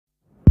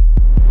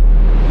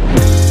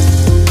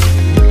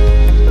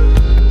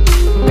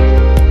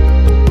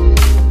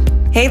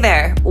Hey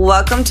there,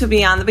 welcome to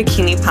Beyond the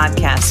Bikini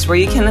podcast, where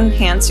you can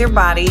enhance your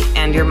body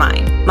and your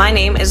mind. My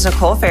name is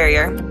Nicole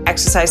Ferrier,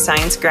 exercise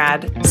science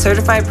grad,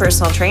 certified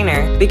personal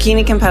trainer,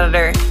 bikini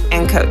competitor,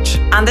 and coach.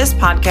 On this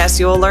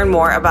podcast, you will learn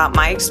more about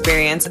my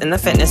experience in the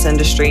fitness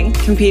industry,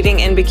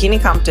 competing in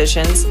bikini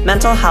competitions,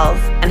 mental health,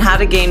 and how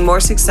to gain more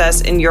success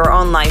in your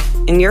own life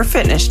in your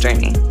fitness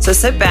journey. So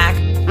sit back,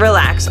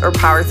 relax, or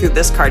power through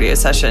this cardio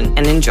session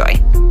and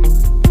enjoy.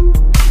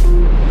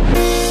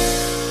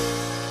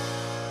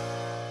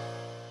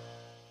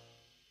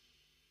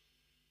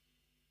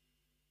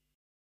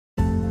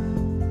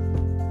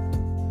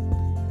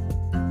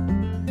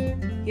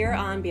 Here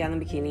on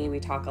Beyond the Bikini, we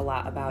talk a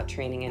lot about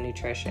training and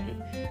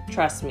nutrition.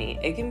 Trust me,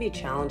 it can be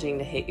challenging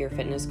to hit your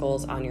fitness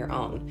goals on your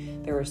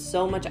own. There is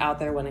so much out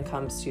there when it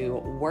comes to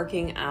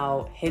working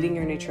out, hitting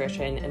your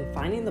nutrition, and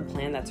finding the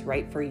plan that's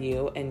right for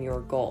you and your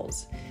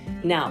goals.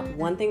 Now,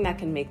 one thing that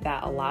can make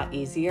that a lot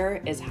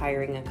easier is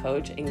hiring a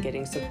coach and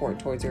getting support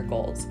towards your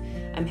goals.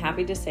 I'm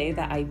happy to say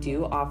that I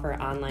do offer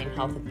online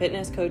health and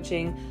fitness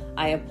coaching.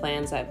 I have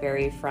plans that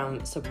vary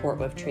from support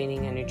with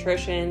training and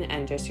nutrition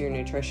and just your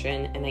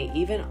nutrition, and I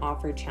even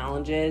offer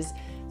challenges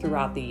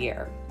throughout the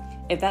year.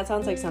 If that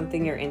sounds like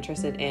something you're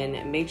interested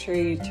in, make sure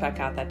you check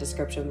out that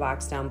description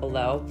box down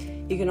below.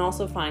 You can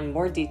also find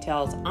more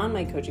details on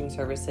my coaching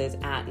services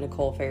at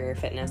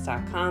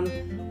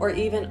NicoleFerrierFitness.com or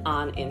even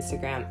on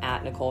Instagram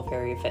at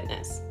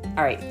NicoleFerrierFitness.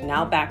 All right,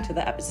 now back to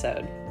the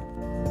episode.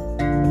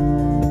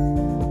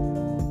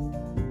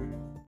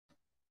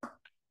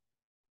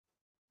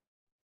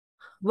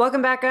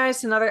 Welcome back,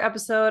 guys, to another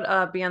episode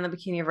of Beyond the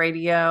Bikini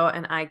Radio,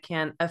 and I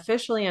can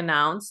officially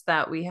announce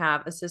that we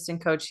have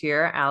assistant coach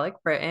here, Alec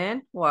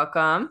Britton.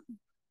 Welcome.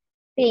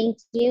 Thank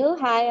you.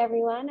 Hi,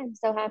 everyone. I'm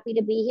so happy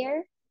to be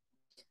here.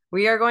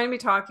 We are going to be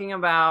talking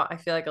about, I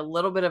feel like, a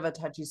little bit of a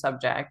touchy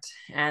subject,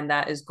 and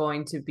that is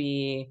going to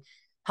be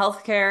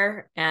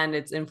healthcare and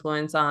its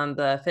influence on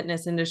the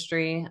fitness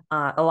industry,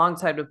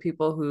 alongside with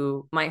people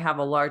who might have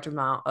a large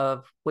amount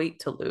of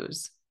weight to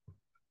lose.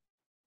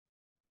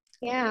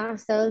 Yeah,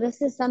 so this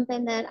is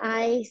something that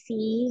I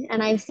see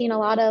and I've seen a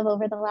lot of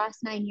over the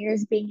last 9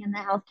 years being in the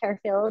healthcare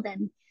field,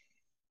 and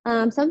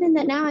something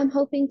that now I'm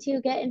hoping to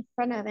get in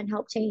front of and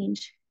help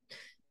change.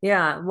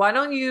 Yeah. Why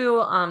don't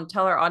you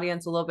tell our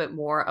audience a little bit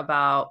more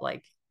about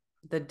like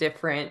the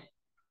different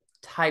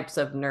types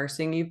of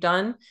nursing you've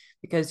done,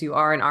 because you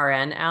are an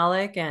RN,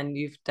 Alec, and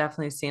you've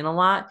definitely seen a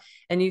lot.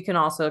 And you can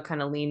also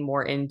kind of lean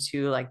more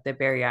into like the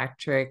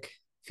bariatric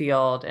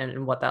field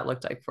and what that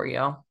looked like for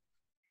you.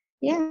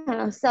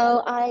 Yeah,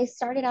 so I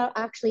started out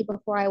actually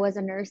before I was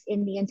a nurse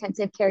in the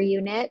intensive care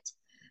unit.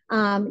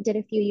 Did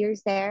a few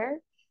years there,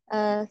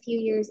 a few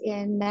years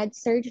in med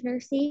surg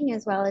nursing,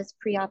 as well as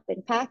pre-op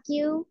and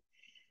PACU.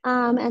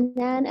 And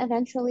then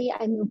eventually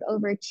I moved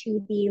over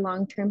to the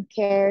long-term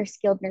care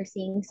skilled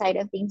nursing side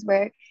of things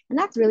and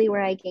that's really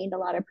where I gained a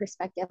lot of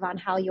perspective on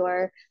how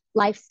your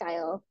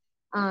lifestyle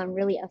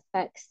really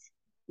affects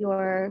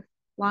your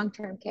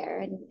long-term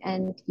care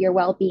and your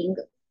well-being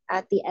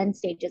at the end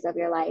stages of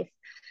your life.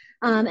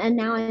 And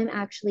now I'm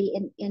actually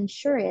in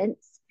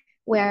insurance,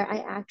 where I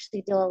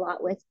actually deal a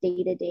lot with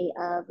day-to-day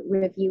of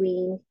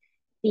reviewing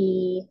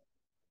the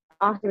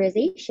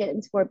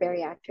authorizations for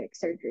bariatric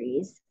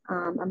surgeries,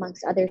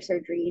 amongst other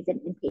surgeries and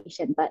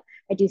inpatient, but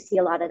I do see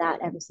a lot of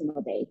that every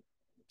single day.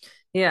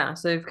 Yeah.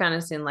 So you've kind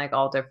of seen like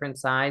all different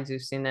sides.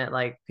 You've seen it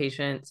like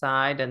patient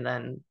side and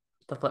then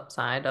the flip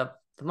side of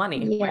the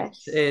money, which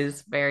Yes.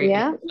 is very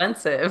Yeah,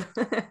 expensive.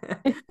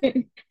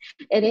 it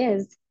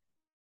is.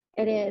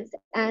 It is.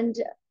 And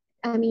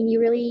I mean, you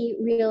really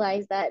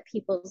realize that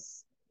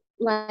people's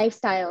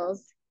lifestyles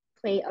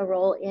play a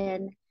role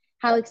in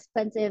how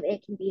expensive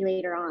it can be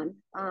later on.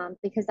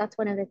 Because that's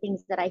one of the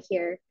things that I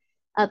hear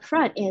up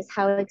front is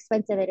how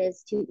expensive it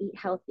is to eat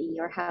healthy,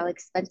 or how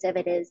expensive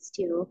it is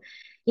to,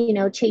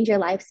 change your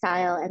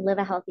lifestyle and live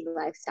a healthy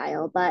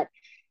lifestyle. But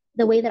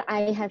the way that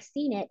I have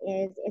seen it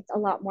is it's a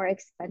lot more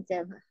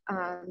expensive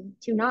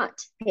to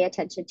not pay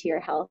attention to your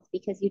health,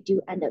 because you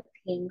do end up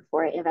paying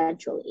for it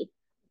eventually.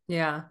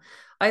 Yeah.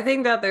 I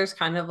think that there's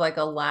kind of like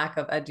a lack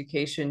of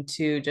education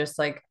too, just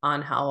like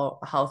on how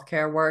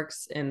healthcare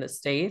works in the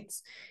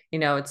States.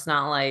 It's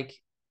not like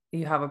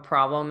you have a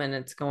problem and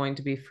it's going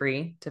to be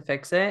free to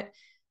fix it.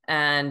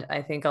 And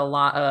I think a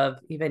lot of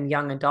even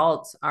young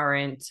adults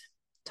aren't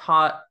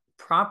taught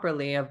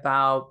properly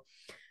about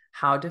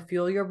how to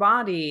fuel your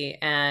body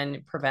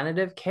and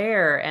preventative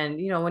care.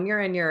 And, when you're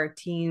in your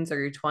teens or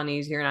your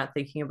 20s, you're not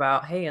thinking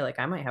about, hey, like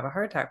I might have a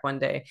heart attack one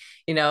day.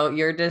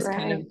 You're just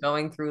kind Right. of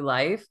going through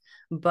life.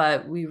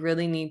 But we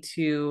really need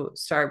to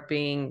start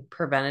being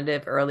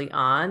preventative early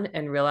on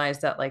and realize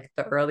that like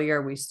the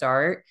earlier we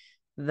start,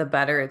 the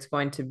better it's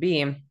going to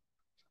be. And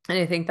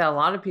I think that a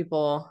lot of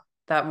people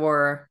that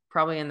were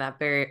probably in that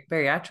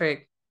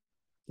bariatric,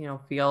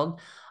 field,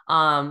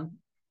 um,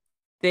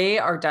 they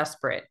are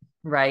desperate,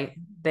 right?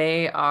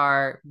 They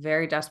are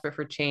very desperate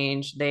for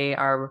change. They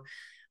are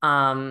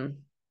um,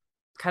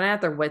 kind of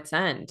at their wits'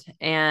 end.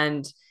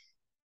 And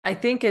I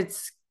think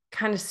it's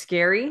kind of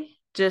scary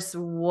just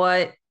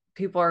what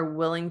people are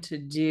willing to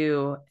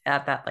do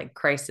at that like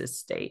crisis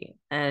state?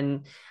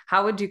 And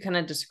how would you kind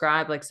of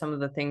describe like some of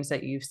the things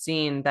that you've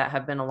seen that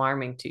have been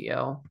alarming to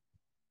you?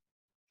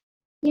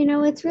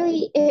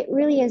 It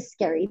really is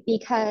scary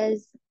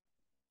because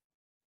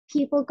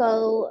people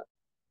go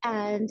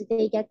and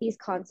they get these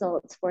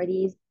consults for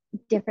these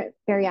different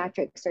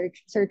bariatric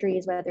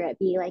surgeries, whether it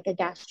be like a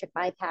gastric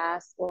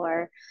bypass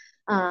or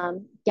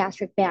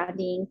gastric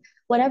banding,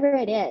 whatever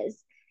it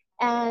is.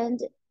 And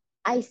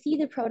I see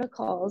the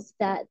protocols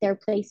that they're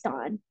placed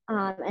on.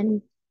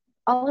 And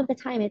all of the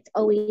time, it's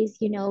always,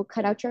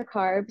 cut out your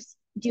carbs,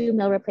 do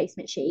meal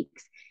replacement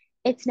shakes.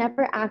 It's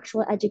never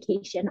actual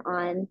education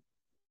on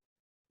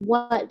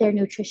what their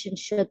nutrition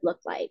should look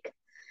like.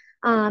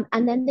 And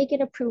then they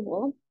get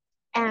approval.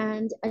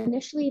 And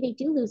initially, they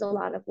do lose a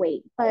lot of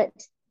weight. But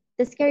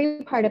the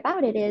scary part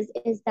about it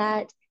is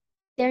that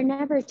they're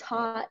never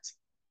taught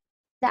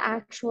the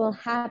actual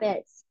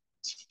habits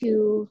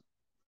to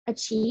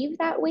achieve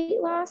that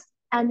weight loss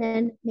and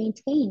then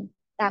maintain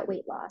that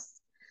weight loss.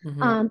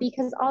 Mm-hmm.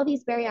 Because all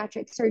these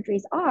bariatric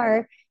surgeries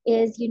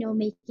is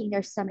making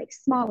their stomach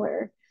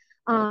smaller,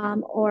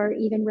 or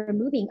even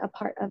removing a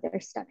part of their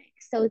stomach.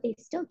 So they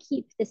still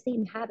keep the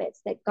same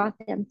habits that got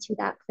them to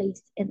that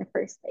place in the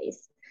first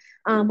place,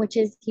 which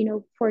is,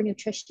 poor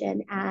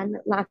nutrition and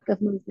lack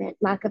of movement,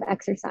 lack of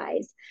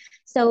exercise.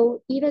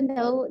 So even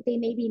though they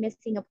may be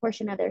missing a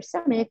portion of their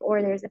stomach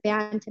or there's a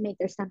band to make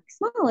their stomach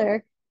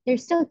smaller, they're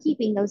still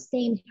keeping those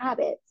same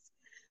habits.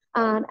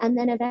 And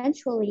then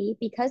eventually,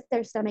 because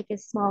their stomach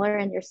is smaller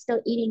and they're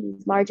still eating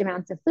these large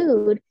amounts of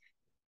food,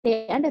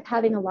 they end up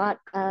having a lot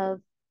of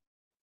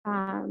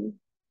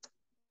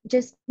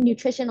just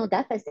nutritional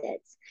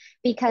deficits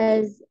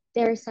because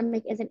their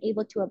stomach isn't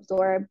able to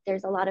absorb.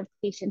 There's a lot of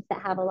patients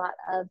that have a lot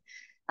of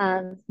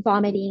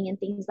vomiting and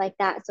things like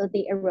that. So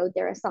they erode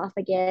their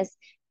esophagus.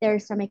 Their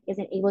stomach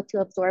isn't able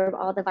to absorb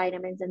all the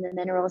vitamins and the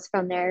minerals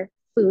from their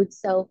food.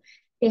 So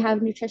they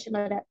have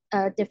nutritional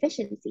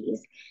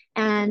deficiencies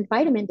and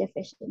vitamin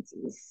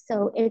deficiencies.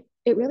 So it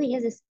really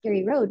is a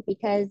scary road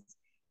because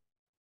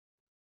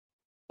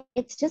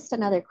it's just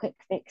another quick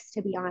fix,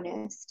 to be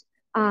honest.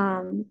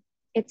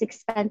 It's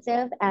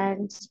expensive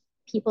and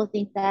people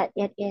think that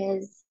it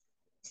is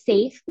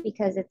safe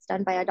because it's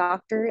done by a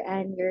doctor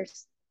and your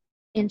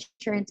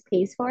insurance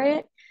pays for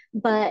it.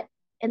 But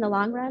in the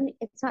long run,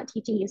 it's not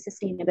teaching you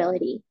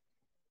sustainability.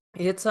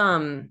 It's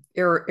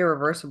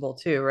irreversible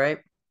too, right?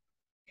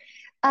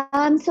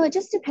 So it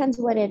just depends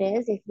what it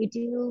is. If you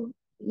do,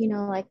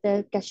 like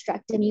the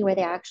gastrectomy where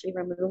they actually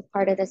remove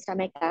part of the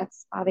stomach,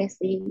 that's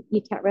obviously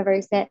you can't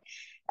reverse it.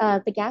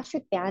 The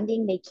gastric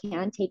banding, they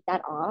can take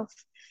that off,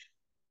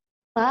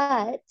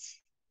 but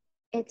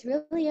it's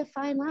really a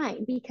fine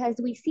line because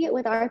we see it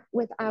with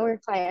our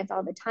clients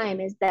all the time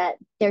is that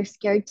they're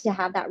scared to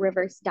have that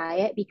reverse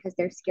diet because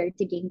they're scared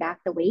to gain back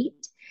the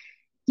weight.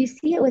 You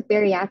see it with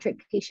bariatric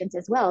patients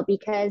as well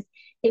because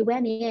they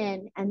went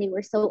in and they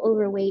were so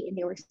overweight and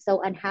they were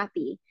so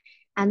unhappy,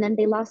 and then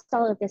they lost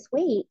all of this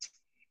weight,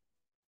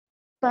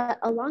 but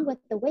along with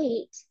the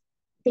weight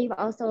they've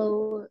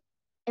also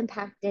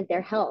impacted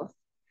their health.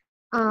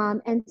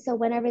 And so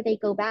whenever they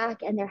go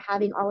back and they're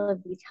having all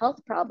of these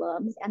health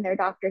problems and their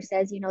doctor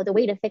says, the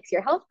way to fix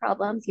your health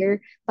problems, your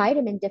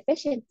vitamin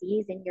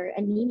deficiencies and your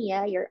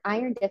anemia, your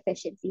iron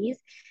deficiencies,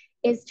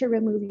 is to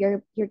remove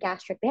your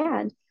gastric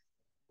band.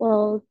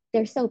 Well,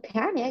 they're so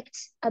panicked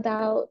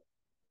about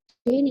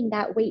gaining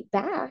that weight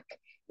back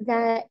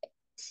that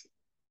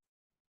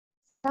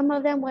some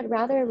of them would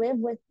rather live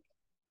with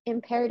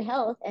impaired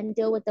health and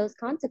deal with those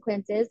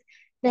consequences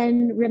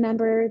than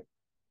remember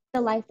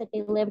the life that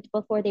they lived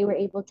before they were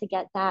able to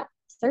get that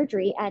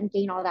surgery and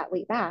gain all that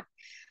weight back.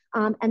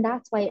 And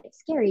that's why it's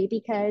scary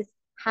because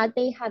had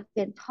they have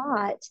been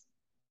taught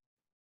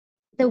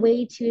the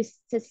way to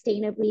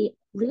sustainably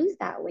lose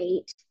that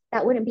weight,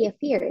 that wouldn't be a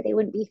fear. They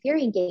wouldn't be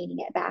fearing gaining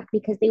it back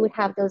because they would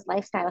have those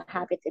lifestyle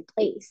habits in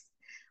place.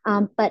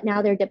 But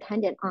now they're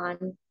dependent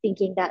on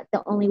thinking that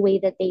the only way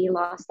that they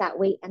lost that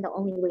weight and the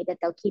only way that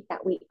they'll keep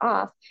that weight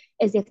off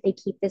is if they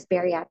keep this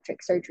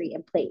bariatric surgery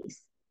in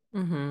place.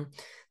 Mm-hmm.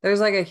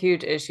 There's like a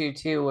huge issue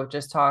too with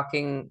just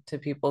talking to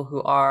people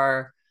who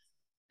are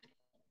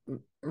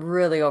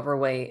really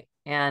overweight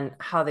and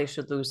how they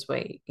should lose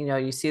weight.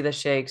 You see the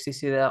shakes, you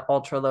see the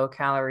ultra low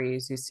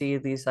calories, you see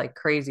these like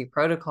crazy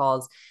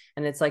protocols,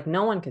 and it's like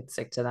no one could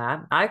stick to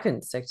that. I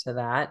couldn't stick to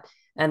that.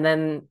 And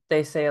then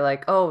they say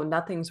like, "Oh,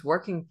 nothing's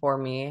working for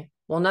me."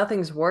 Well,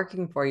 nothing's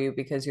working for you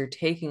because you're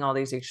taking all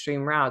these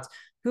extreme routes.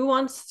 Who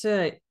wants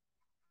to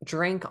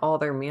drink all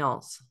their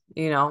meals?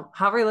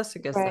 How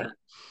realistic is that? Right.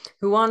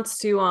 Who wants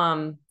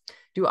to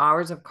do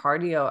hours of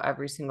cardio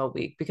every single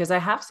week? Because I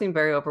have seen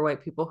very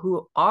overweight people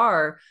who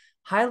are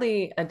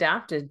highly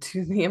adapted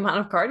to the amount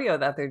of cardio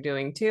that they're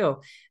doing too.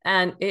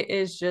 And it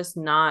is just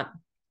not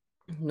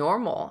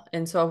normal.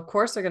 And so of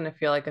course they're going to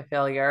feel like a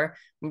failure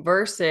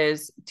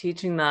versus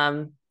teaching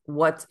them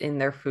what's in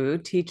their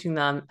food, teaching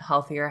them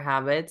healthier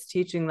habits,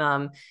 teaching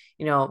them,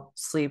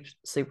 sleep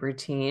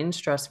routine,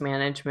 stress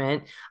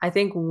management. I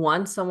think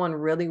once someone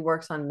really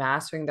works on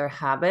mastering their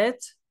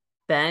habits,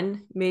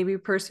 then maybe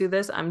pursue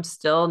this. I'm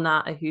still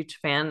not a huge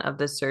fan of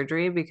this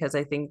surgery because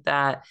I think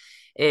that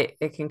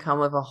it can come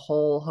with a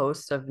whole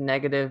host of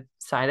negative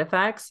side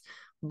effects.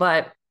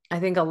 But I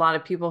think a lot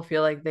of people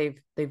feel like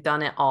they've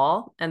done it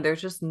all, and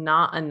there's just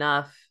not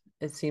enough,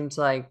 it seems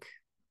like,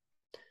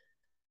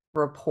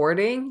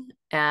 reporting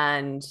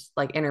and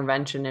like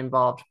intervention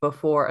involved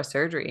before a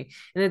surgery.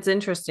 And it's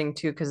interesting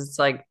too, because it's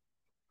like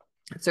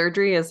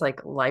surgery is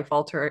like life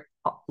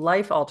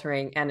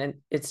altering, and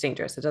it's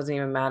dangerous. It doesn't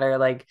even matter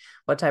like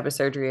what type of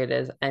surgery it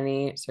is.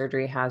 Any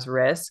surgery has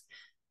risk,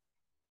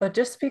 but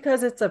just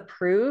because it's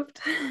approved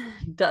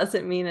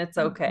doesn't mean it's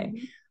okay.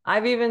 Mhm.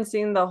 I've even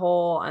seen the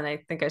whole, and I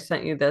think I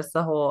sent you this,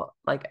 the whole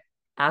like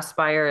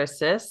Aspire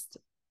Assist.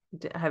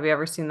 Have you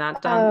ever seen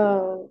that done?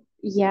 Oh,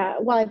 yeah.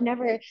 Well,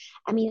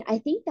 I mean, I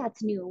think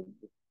that's new.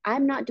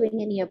 I'm not doing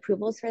any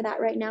approvals for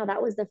that right now.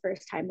 That was the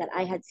first time that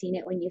I had seen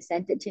it when you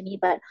sent it to me,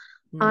 but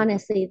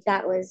honestly,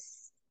 that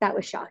was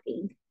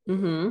shocking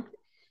Mm-hmm.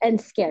 and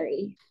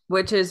scary.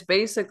 Which is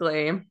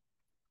basically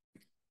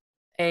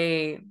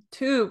a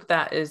tube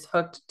that is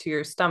hooked to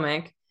your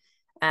stomach,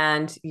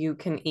 and you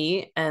can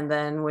eat. And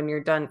then when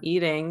you're done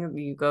eating,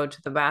 you go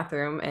to the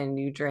bathroom and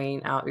you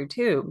drain out your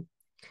tube.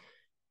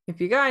 If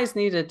you guys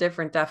need a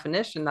different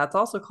definition, that's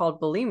also called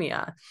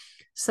bulimia.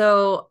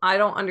 So I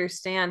don't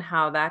understand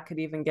how that could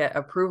even get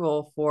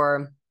approval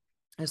for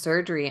a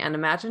surgery. And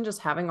imagine just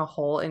having a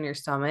hole in your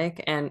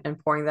stomach and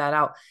pouring that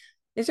out.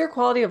 Is your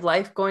quality of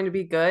life going to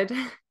be good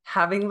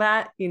having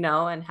that,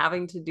 and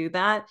having to do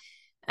that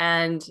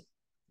and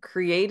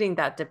creating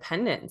that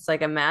dependence?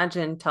 Like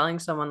imagine telling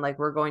someone like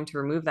we're going to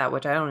remove that,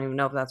 which I don't even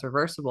know if that's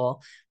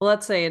reversible. Well,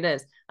 let's say it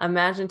is.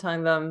 Imagine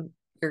telling them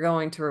you're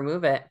going to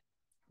remove it.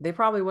 They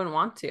probably wouldn't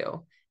want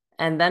to.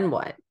 And then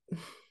what?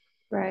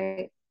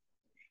 Right.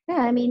 Yeah,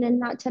 I mean, and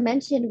not to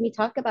mention, we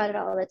talk about it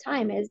all the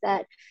time, is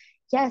that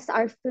yes,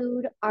 our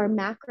food are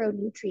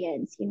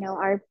macronutrients,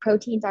 our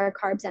proteins, our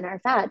carbs, and our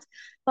fats.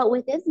 But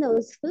within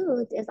those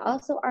foods is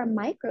also our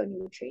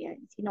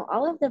micronutrients,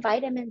 all of the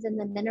vitamins and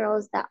the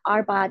minerals that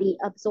our body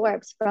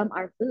absorbs from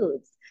our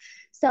foods.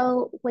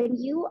 So when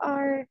you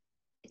are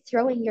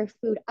throwing your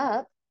food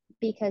up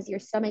because your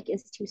stomach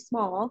is too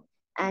small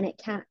and it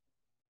can't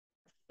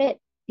fit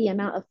the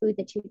amount of food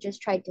that you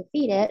just tried to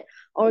feed it,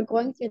 or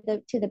going through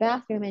the to the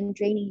bathroom and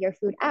draining your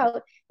food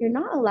out, you're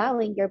not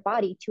allowing your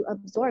body to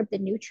absorb the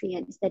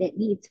nutrients that it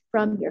needs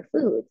from your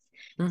foods.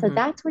 So Mm-hmm.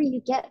 that's where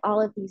you get all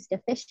of these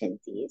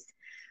deficiencies,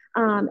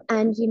 and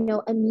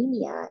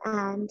anemia,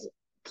 and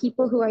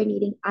people who are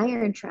needing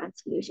iron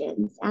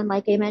transfusions, and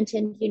like I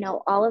mentioned,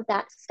 all of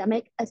that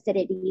stomach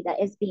acidity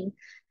that is being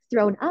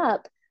thrown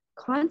up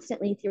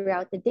constantly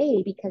throughout the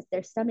day because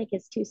their stomach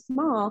is too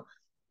small.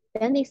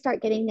 Then they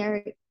start getting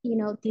their,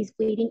 these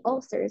bleeding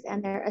ulcers,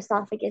 and their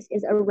esophagus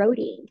is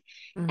eroding.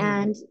 Mm-hmm.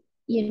 And,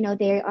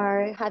 they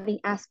are having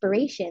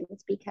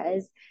aspirations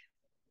because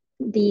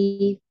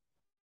the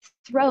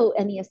throat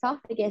and the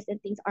esophagus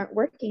and things aren't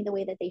working the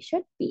way that they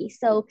should be.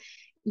 So,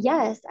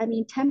 yes, I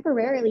mean,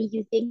 temporarily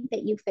you think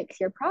that you fix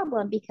your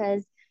problem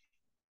because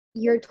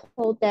you're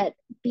told that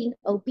being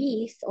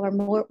obese or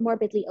more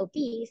morbidly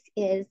obese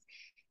is,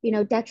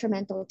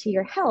 detrimental to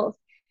your health.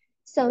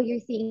 So you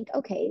think,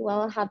 okay,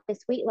 well, I'll have this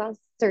weight loss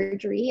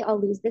surgery, I'll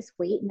lose this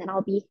weight, and then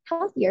I'll be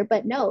healthier.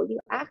 But no, you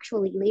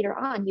actually later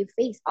on, you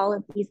face all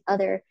of these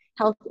other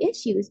health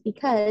issues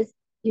because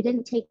you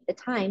didn't take the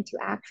time to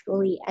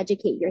actually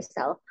educate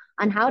yourself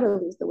on how to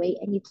lose the weight,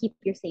 and you keep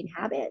your same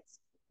habits.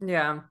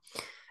 Yeah.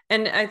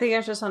 And I think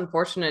it's just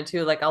unfortunate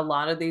too. Like a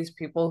lot of these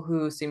people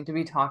who seem to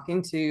be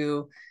talking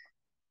to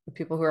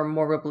people who are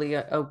morbidly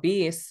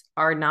obese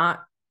are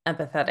not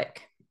empathetic,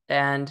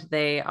 and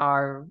they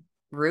are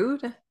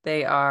rude,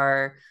 they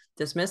are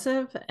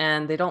dismissive,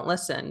 and they don't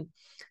listen.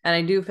 And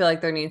I do feel like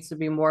there needs to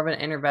be more of an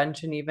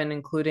intervention, even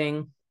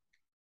including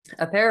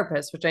a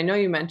therapist, which I know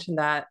you mentioned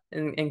that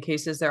in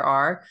cases there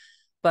are,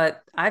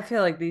 but I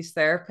feel like these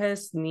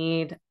therapists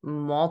need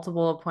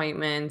multiple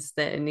appointments,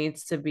 that it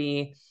needs to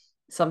be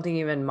something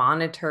even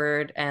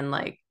monitored and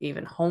like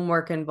even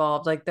homework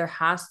involved. Like there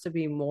has to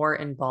be more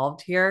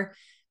involved here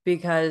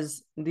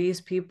because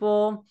these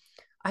people,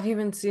 I've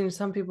even seen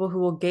some people who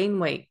will gain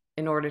weight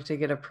in order to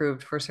get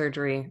approved for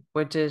surgery,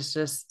 which is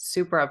just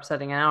super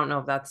upsetting. And I don't know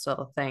if that's still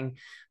a thing,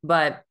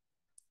 but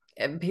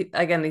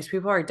again, these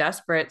people are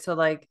desperate. So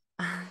like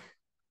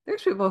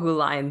there's people who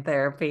lie in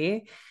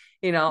therapy,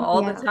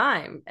 all the Yeah.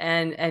 time.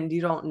 And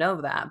you don't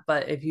know that.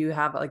 But if you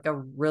have like a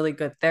really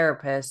good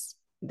therapist,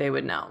 they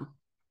would know.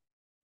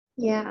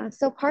 Yeah.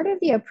 So part of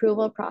the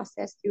approval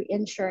process through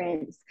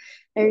insurance,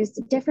 there's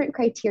different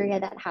criteria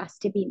that has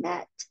to be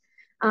met.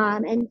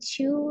 And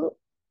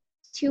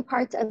two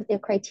parts of the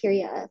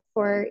criteria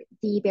for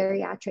the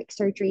bariatric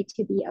surgery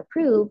to be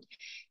approved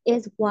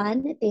is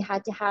one, they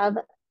had to have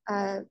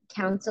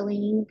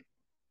counseling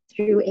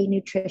through a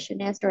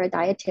nutritionist or a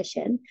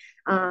dietitian.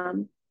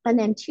 And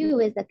then two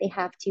is that they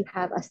have to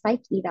have a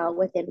psych eval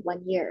within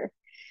 1 year.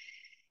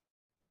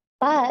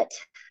 But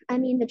I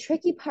mean, the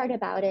tricky part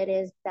about it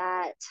is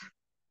that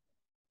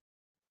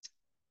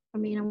I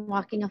mean, I'm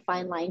walking a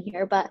fine line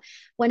here, but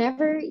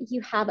whenever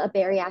you have a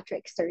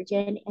bariatric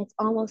surgeon, it's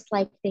almost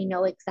like they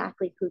know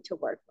exactly who to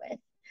work with,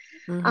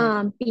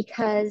 Mm-hmm.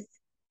 because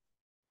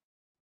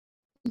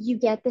you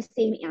get the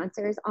same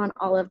answers on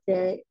all of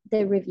the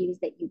reviews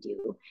that you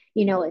do.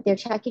 You know, they're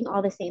checking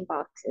all the same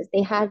boxes.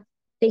 They had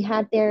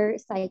their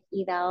psych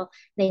eval,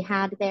 they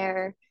had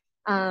their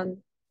um,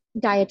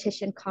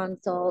 dietitian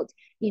consult.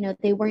 You know,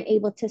 they weren't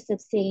able to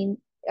sustain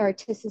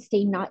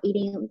not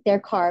eating their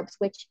carbs,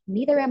 which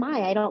neither am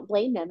I. I don't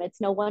blame them.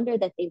 It's no wonder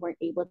that they weren't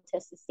able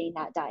to sustain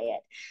that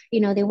diet. You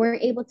know, they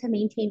weren't able to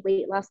maintain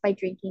weight loss by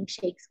drinking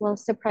shakes. Well,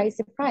 surprise,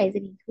 surprise. I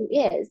mean, who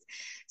is?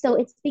 So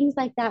it's things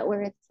like that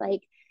where it's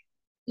like,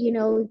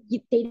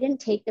 they didn't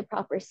take the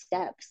proper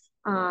steps.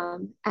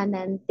 And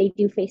then they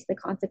do face the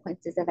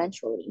consequences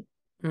eventually.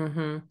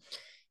 Mm-hmm.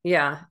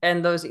 Yeah,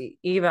 and those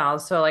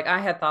evals. So like I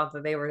had thought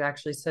that they were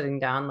actually sitting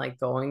down, like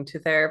going to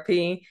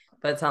therapy,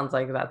 but it sounds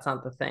like that's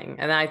not the thing.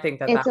 And I think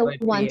that It's that a would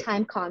be,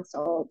 one-time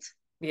consult.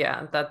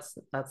 yeah, that's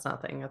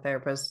nothing. A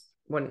therapist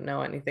wouldn't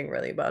know anything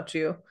really about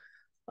you,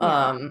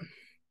 Yeah. um,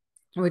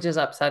 which is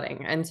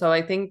upsetting. And so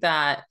I think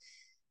that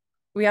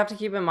we have to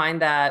keep in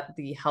mind that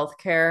the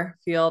healthcare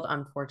field,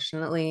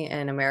 unfortunately,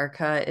 in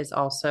America is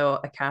also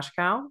a cash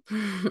cow.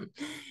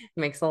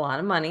 Makes a lot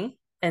of money.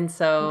 And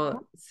so Yeah.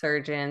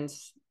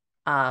 surgeons,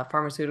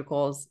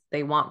 pharmaceuticals,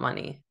 they want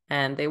money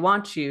and they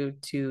want you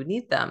to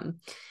need them.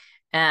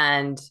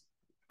 And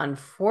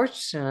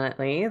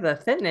unfortunately, the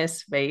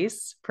fitness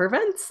space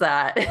prevents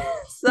that.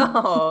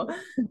 So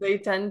they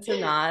tend to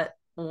not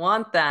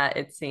want that,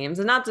 it seems.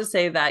 And not to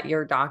say that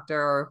your doctor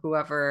or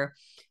whoever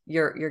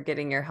you're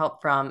getting your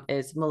help from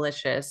is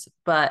malicious,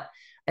 but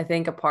I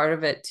think a part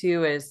of it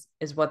too is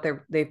what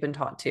they've been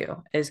taught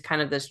to is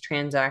kind of this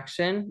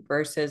transaction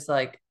versus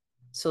like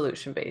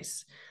solution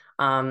based.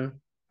 Um,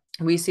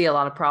 we see a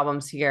lot of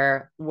problems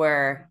here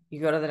where you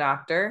go to the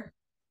doctor,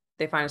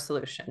 they find a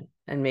solution,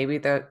 and maybe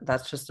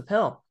that's just a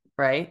pill,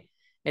 right?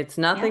 It's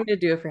Yeah. nothing to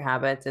do with your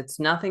habits. It's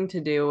nothing to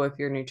do with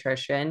your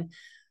nutrition.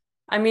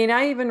 I mean,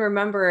 I even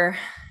remember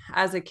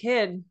as a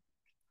kid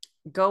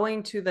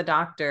going to the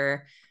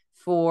doctor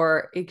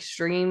for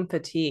extreme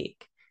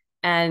fatigue.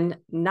 And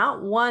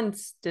not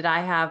once did I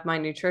have my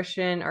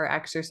nutrition or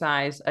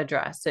exercise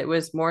addressed. It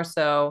was more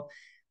so,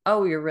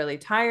 oh, you're really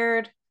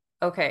tired.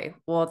 Okay,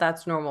 well,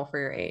 that's normal for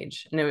your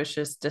age. And it was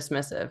just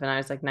dismissive. And I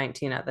was like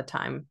 19 at the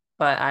time,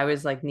 but I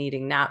was like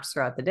needing naps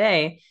throughout the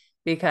day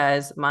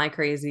because my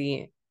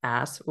crazy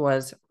ass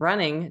was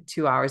running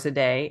 2 hours a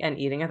day and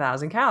eating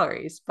 1,000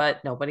 calories,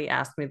 but nobody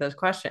asked me those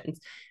questions.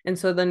 And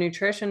so the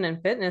nutrition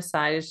and fitness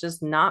side is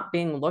just not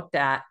being looked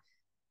at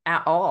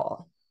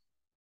all.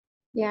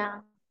 Yeah.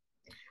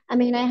 I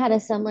mean, I had a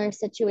similar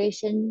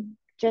situation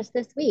just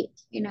this week,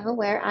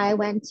 where I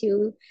went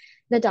to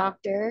the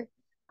doctor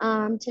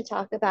to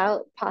talk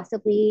about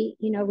possibly,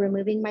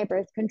 removing my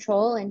birth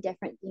control and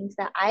different things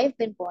that I've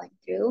been going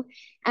through.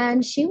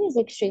 And she was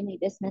extremely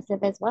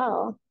dismissive as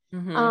well.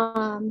 Mm-hmm.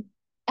 Um,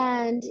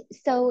 and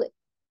so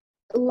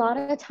a lot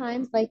of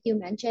times, like you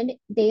mentioned,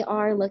 they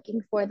are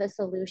looking for the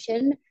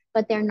solution,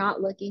 but they're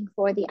not looking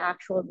for the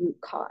actual root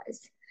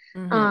cause.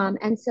 Mm-hmm.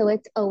 And so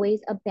it's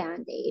always a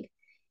band aid.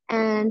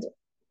 And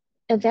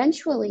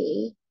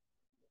eventually,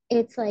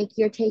 it's like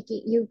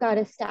you've got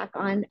to stack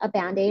on a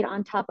band aid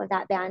on top of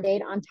that band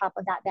aid, on top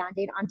of that band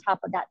aid, on top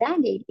of that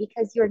band aid,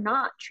 because you're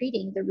not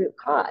treating the root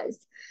cause.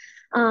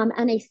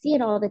 And I see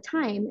it all the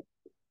time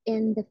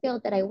in the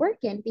field that I work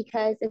in,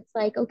 because it's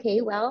like,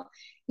 okay, well,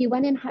 you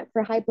went in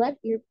for high blood,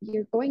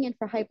 you're going in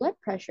for high blood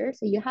pressure,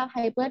 so you have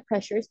high blood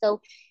pressure.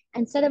 So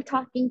instead of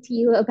talking to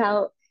you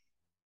about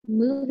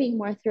moving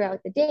more throughout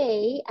the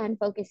day and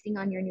focusing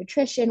on your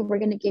nutrition, we're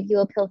going to give you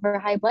a pill for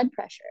high blood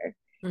pressure.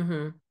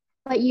 Mm-hmm.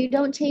 But you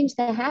don't change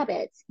the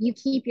habits. You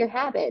keep your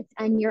habits,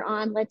 and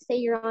let's say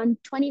you're on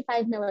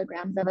 25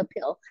 milligrams of a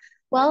pill.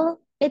 Well,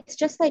 it's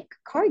just like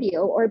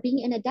cardio or being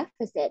in a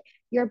deficit.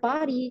 Your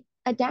body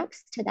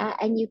adapts to that,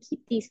 and you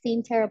keep these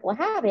same terrible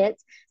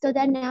habits. So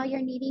then now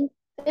you're needing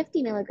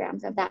 50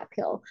 milligrams of that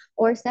pill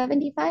or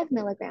 75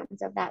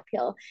 milligrams of that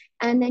pill.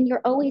 And then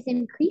you're always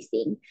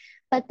increasing.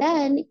 But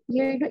then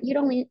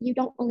you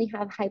don't only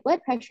have high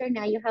blood pressure,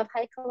 now you have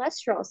high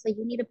cholesterol. So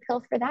you need a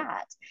pill for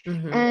that.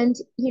 Mm-hmm. And,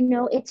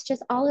 it's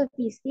just all of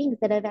these things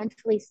that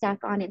eventually stack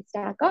on and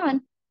stack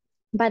on.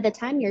 By the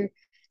time you're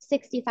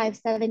 65,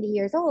 70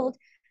 years old,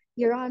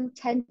 you're on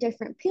 10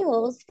 different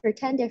pills for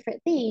 10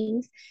 different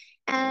things,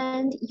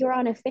 and you're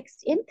on a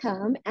fixed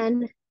income,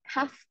 and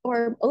half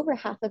or over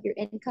half of your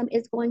income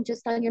is going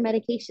just on your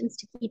medications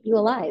to keep you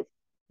alive.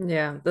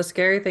 Yeah. The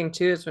scary thing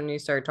too is when you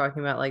start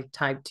talking about like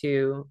type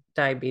 2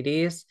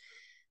 diabetes,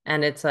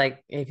 and it's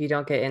like if you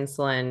don't get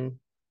insulin,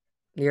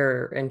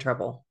 you're in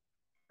trouble.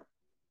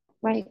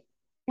 Right.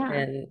 Yeah.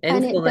 And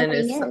And the insulin thing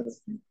is,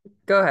 is,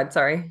 go ahead,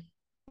 sorry.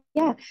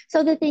 yeah.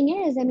 So the thing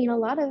is, I mean, a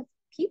lot of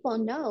people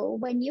know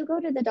when you go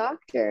to the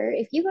doctor,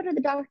 if you go to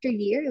the doctor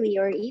yearly,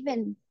 or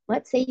even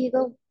let's say you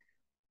go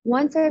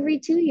once every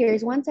 2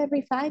 years, once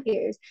every 5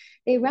 years,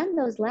 they run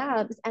those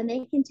labs and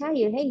they can tell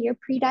you, hey, you're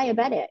pre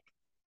diabetic.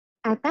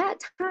 At that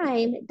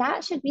time,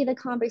 that should be the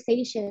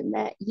conversation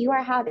that you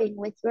are having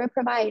with your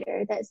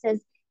provider that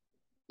says,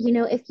 you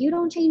know, if you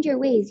don't change your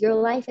ways, your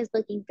life is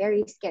looking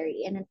very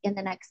scary in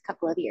the next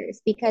couple of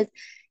years because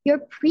you're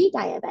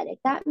pre-diabetic.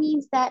 That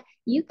means that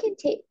you can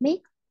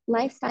make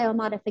lifestyle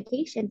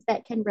modifications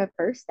that can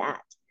reverse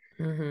that.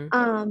 Mm-hmm.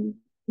 Um,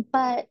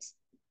 but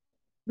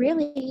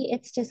really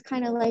it's just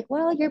kind of like,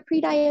 well, you're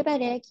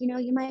pre-diabetic, you know,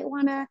 you might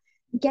want to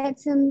get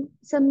some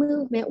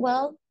movement.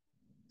 Well,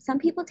 some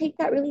people take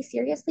that really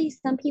seriously,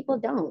 some people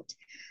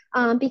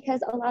don't.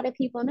 Because a lot of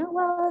people know,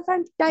 well, if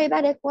I'm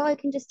diabetic, well, I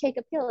can just take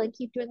a pill and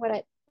keep doing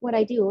what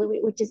I do,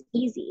 which is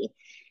easy.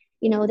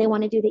 You know, they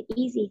want to do the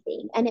easy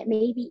thing, and it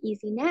may be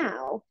easy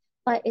now,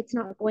 but it's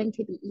not going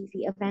to be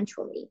easy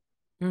eventually.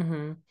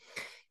 Mm-hmm.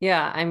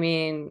 Yeah, I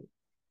mean,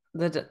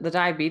 the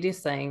diabetes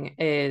thing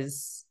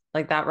is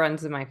like that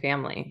runs in my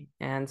family,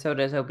 and so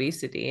does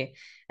obesity.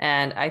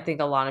 And I think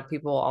a lot of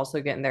people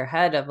also get in their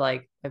head of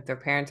like if their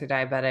parents are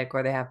diabetic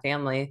or they have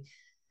family,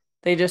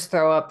 they just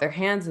throw up their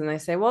hands and they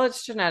say, well,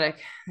 it's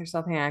genetic. There's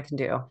nothing I can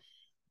do.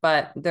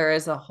 But there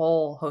is a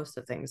whole host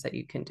of things that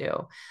you can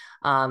do.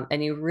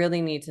 And you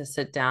really need to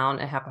sit down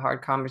and have a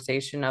hard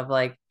conversation of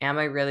like, am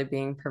I really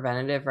being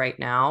preventative right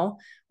now?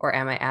 Or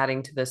am I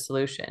adding to the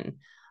solution?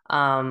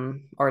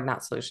 Or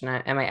not solution,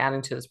 am I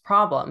adding to this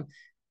problem?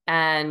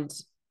 And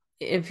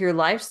if your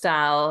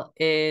lifestyle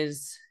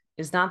is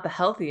not the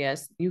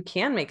healthiest, you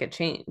can make a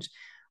change.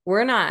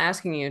 We're not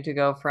asking you to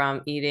go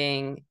from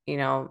eating, you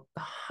know,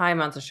 high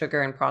amounts of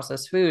sugar and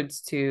processed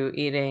foods to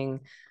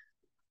eating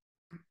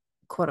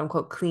quote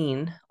unquote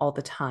clean all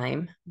the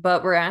time,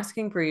 but we're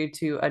asking for you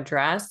to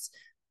address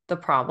the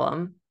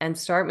problem and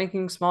start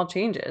making small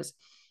changes.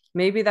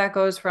 Maybe that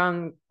goes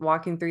from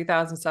walking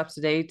 3,000 steps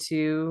a day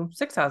to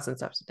 6,000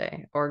 steps a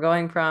day, or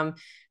going from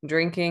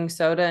drinking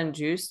soda and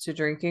juice to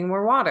drinking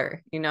more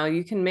water. You know,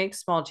 you can make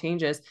small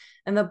changes.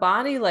 And the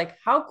body, like,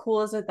 how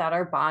cool is it that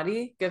our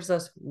body gives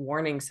us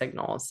warning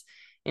signals?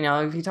 You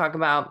know, if you talk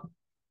about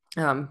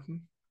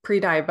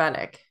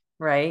pre-diabetic,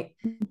 right?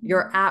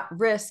 You're Mhm. at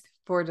risk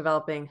for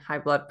developing high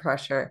blood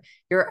pressure.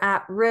 You're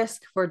at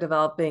risk for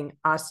developing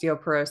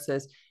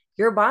osteoporosis.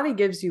 Your body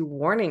gives you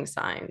warning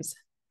signs.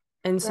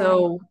 And Right.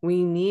 so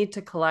we need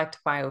to collect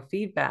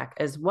biofeedback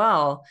as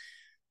well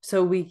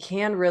so we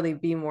can really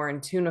be more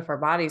in tune with our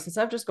bodies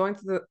instead of just going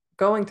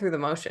through the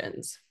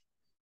motions.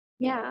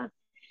 Yeah.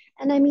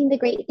 And I mean, the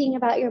great thing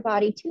about your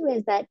body too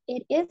is that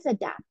it is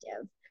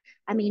adaptive.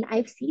 I mean,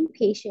 I've seen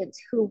patients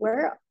who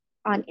were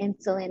on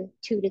insulin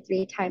 2 to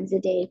 3 times a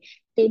day.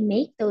 They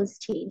make those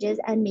changes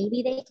and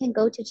maybe they can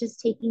go to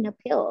just taking a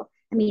pill.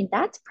 I mean,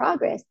 that's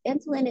progress.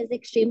 Insulin is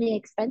extremely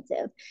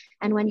expensive.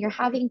 And when you're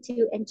having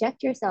to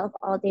inject yourself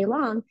all day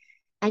long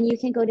and you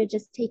can go to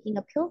just taking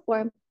a pill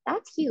form,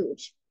 that's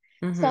huge.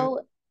 Mm-hmm.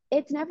 So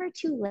it's never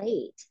too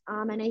late.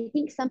 And I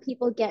think some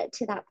people get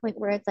to that point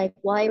where it's like,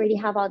 well, I already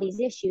have all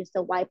these issues,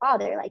 so why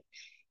bother? Like,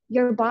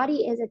 your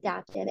body is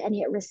adaptive and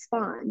it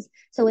responds.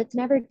 So it's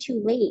never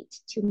too late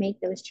to make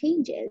those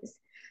changes.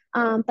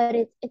 But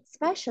it's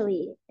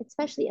especially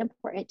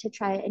important to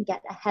try and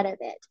get ahead of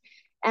it.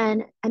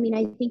 And I mean,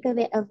 I think of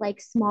it of like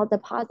small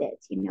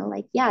deposits, you know,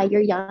 like, yeah,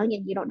 you're young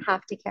and you don't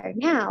have to care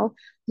now.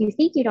 You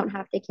think you don't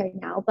have to care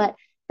now, but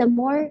the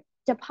more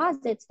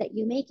deposits that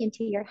you make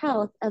into your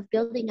health of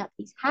building up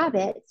these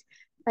habits,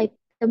 like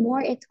the more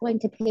it's going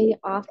to pay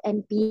off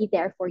and be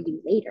there for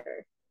you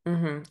later.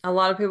 Mm-hmm. A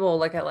lot of people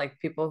look at like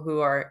people who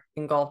are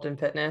engulfed in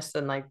fitness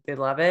and like they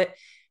love it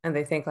and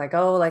they think like,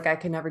 oh, like I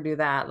can never do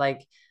that.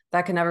 Like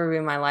that can never be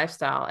my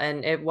lifestyle.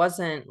 And it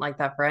wasn't like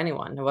that for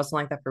anyone. It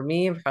wasn't like that for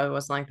me. It probably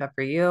wasn't like that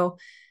for you.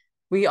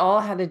 We all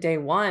had a day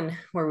one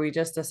where we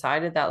just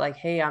decided that like,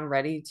 hey, I'm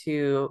ready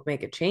to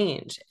make a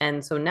change.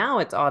 And so now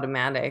it's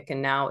automatic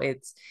and now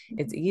it's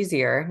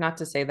easier. Not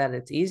to say that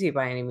it's easy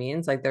by any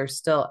means. Like there's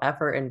still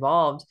effort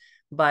involved,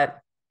 but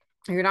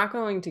you're not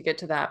going to get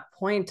to that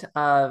point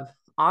of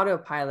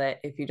autopilot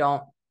if you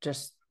don't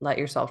just let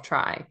yourself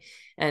try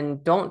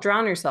and don't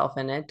drown yourself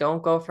in it.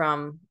 Don't go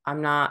from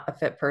I'm not a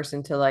fit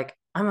person to like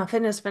I'm a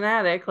fitness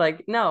fanatic.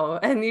 Like, no.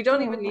 And you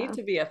don't even need Yeah.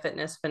 to be a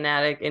fitness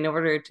fanatic in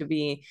order to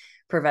be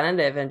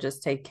preventative and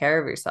just take care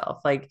of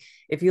yourself. Like,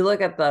 if you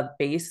look at the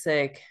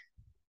basic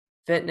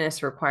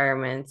fitness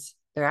requirements,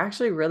 they're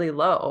actually really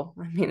low.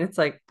 I mean, it's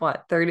like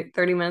what,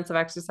 30 minutes of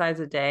exercise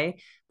a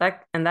day.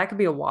 That could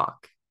be a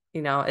walk.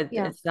 You know,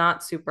 Yeah. it's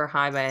not super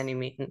high by any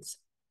means.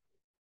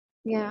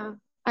 Yeah.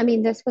 I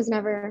mean, this was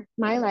never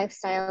my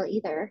lifestyle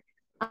either.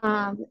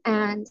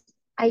 And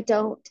I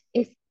don't,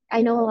 if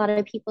I know a lot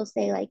of people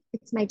say like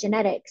it's my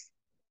genetics.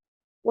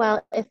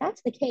 Well, if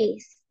that's the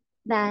case,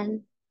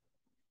 then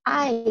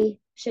I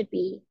should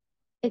be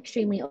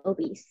extremely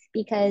obese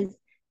because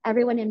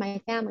everyone in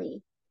my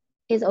family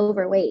is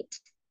overweight.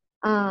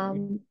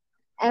 Um,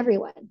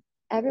 everyone,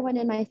 everyone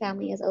in my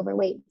family is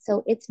overweight.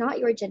 So it's not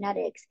your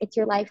genetics, it's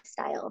your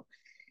lifestyle.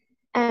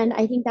 And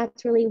I think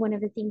that's really one of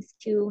the things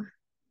too,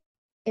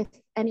 if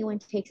anyone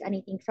takes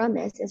anything from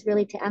this, is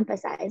really to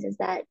emphasize is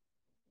that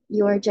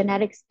your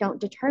genetics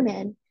don't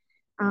determine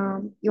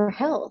your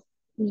health.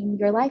 I mean,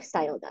 your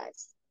lifestyle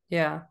does.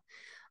 Yeah.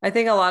 I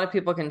think a lot of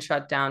people can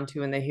shut down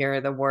too when they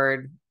hear the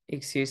word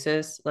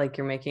excuses, like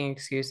you're making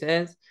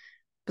excuses.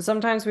 But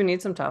sometimes we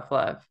need some tough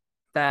love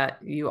that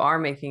you are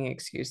making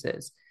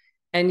excuses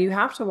and you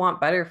have to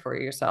want better for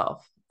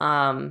yourself.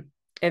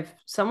 If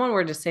someone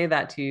were to say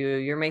that to you,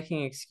 you're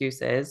making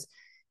excuses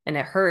and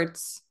it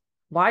hurts.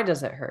 Why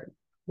does it hurt?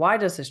 Why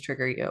does this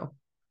trigger you?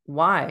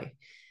 Why?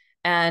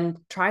 And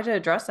try to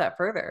address that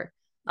further.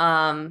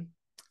 Um,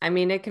 I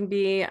mean, it can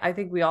be, I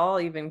think we all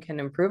even can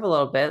improve a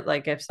little bit.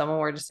 Like if someone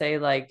were to say,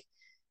 like,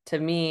 to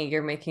me,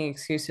 you're making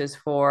excuses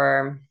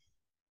for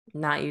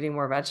not eating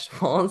more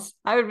vegetables,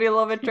 I would be a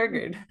little bit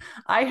triggered.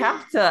 I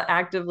have to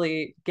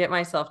actively get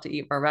myself to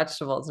eat more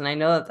vegetables. And I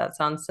know that that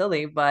sounds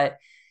silly, but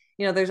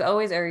there's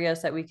always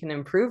areas that we can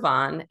improve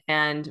on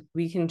and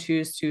we can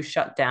choose to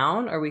shut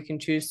down or we can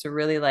choose to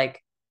really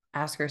like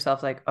ask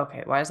ourselves like,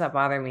 okay, why does that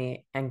bother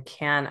me? And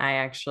can I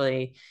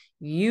actually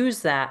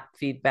use that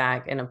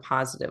feedback in a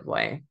positive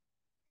way?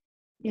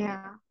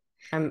 Yeah.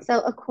 I'm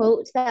So a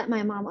quote that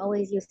my mom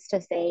always used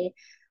to say,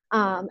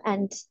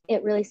 and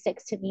it really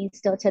sticks to me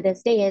still to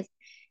this day, is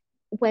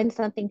when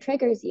something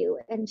triggers you,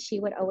 and she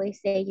would always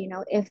say,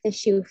 if the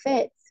shoe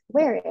fits,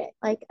 wear it.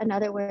 Like, in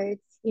other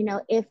words,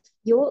 if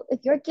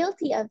you're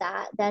guilty of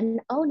that, then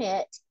own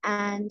it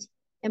and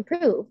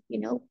improve,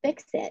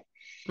 fix it.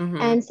 mm-hmm.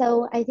 And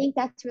so I think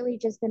that's really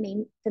just the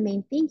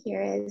main thing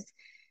here is,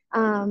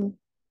 um,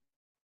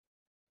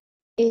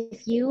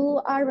 if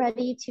you are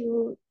ready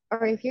to,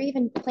 or if you're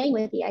even playing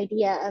with the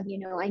idea of,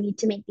 I need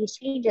to make these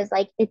changes,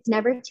 like, it's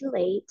never too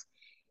late,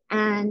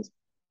 and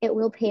it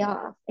will pay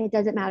off. It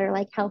doesn't matter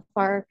like how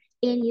far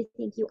in you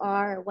think you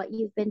are or what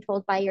you've been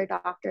told by your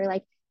doctor.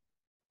 Like,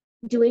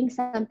 doing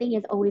something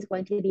is always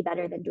going to be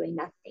better than doing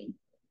nothing.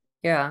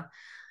 Yeah.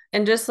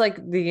 And just like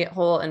the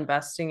whole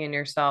investing in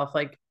yourself,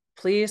 like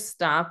please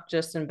stop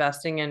just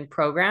investing in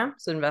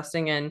programs,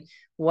 investing in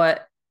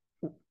what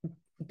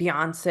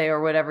Beyonce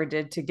or whatever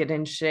did to get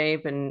in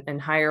shape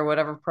and hire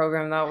whatever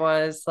program that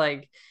was.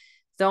 Like,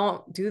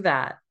 don't do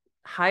that.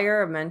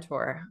 Hire a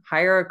mentor,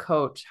 hire a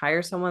coach,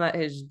 hire someone that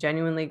is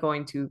genuinely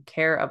going to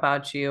care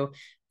about you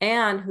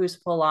and whose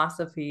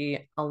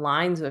philosophy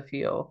aligns with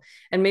you.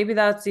 And maybe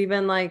that's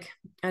even like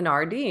an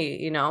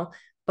RD,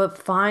 but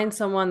find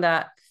someone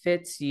that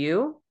fits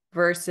you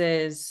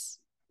versus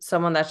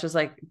someone that's just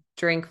like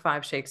drink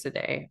 5 shakes a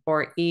day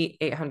or eat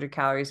 800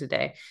 calories a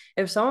day.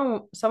 If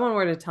someone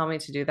were to tell me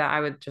to do that, I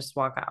would just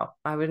walk out.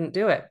 I wouldn't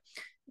do it.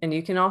 And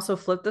you can also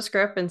flip the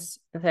script and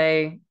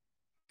say,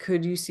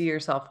 could you see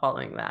yourself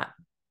following that?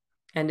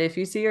 And if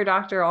you see your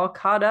doctor all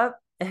caught up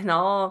and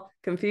all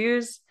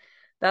confused,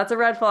 that's a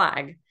red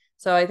flag.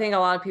 So I think a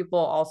lot of people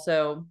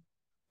also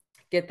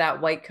get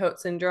that white coat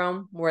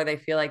syndrome where they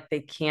feel like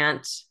they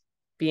can't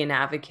be an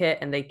advocate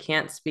and they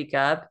can't speak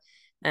up.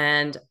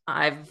 And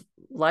I've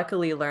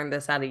luckily learned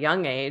this at a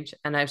young age,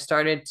 and I've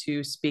started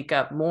to speak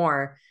up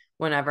more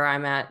whenever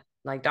I'm at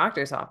like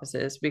doctor's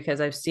offices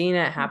because I've seen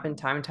it happen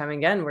time and time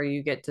again where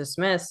you get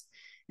dismissed.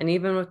 And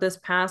even with this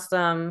past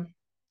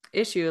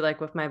issue,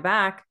 like with my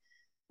back,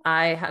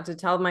 I had to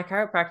tell my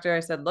chiropractor, I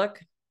said, look,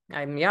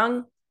 I'm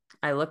young.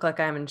 I look like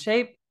I'm in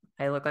shape.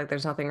 I look like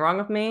there's nothing wrong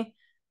with me.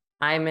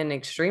 I'm in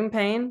extreme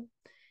pain.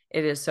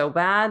 It is so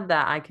bad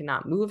that I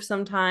cannot move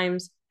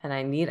sometimes and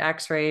I need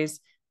x-rays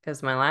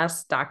because my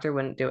last doctor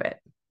wouldn't do it.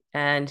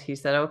 And he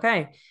said,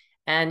 okay.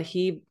 And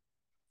he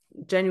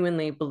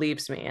genuinely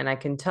believes me. And I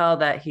can tell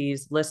that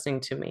he's listening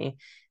to me.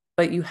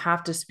 But you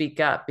have to speak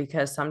up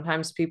because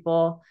sometimes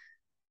people,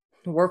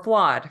 we're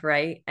flawed,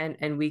 right?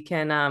 And we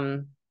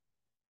can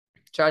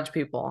judge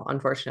people,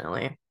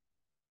 unfortunately.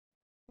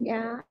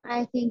 Yeah,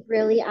 I think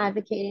really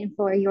advocating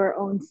for your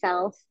own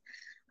self,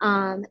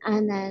 and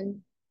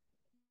then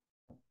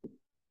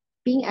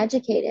being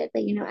educated,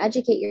 that,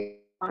 educate your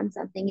on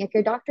something. If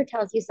your doctor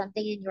tells you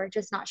something and you're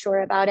just not sure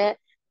about it,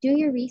 do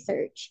your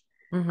research.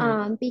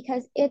 Mm-hmm.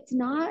 Because it's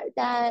not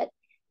that,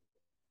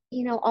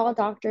 all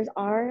doctors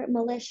are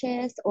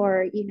malicious,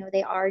 or,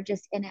 they are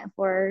just in it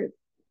for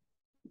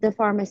the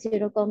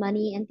pharmaceutical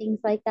money and things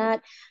like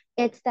that.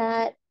 It's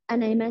that,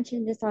 and I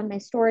mentioned this on my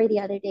story the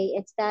other day,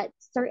 it's that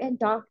certain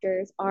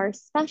doctors are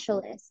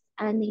specialists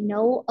and they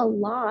know a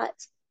lot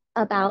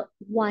about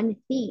one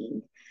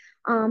thing.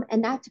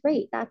 And that's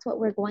great. That's what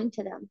we're going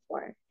to them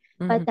for.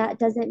 Mm-hmm. But that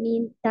doesn't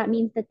mean that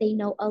means that they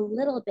know a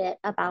little bit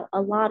about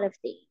a lot of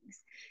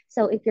things.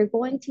 So if you're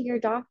going to your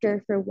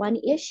doctor for one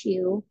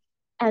issue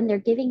and they're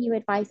giving you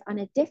advice on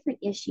a different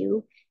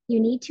issue, you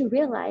need to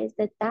realize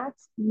that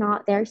that's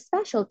not their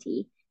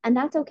specialty, and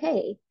that's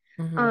okay.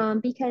 Mm-hmm.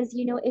 Because,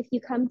 if you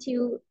come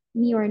to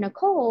me or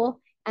Nicole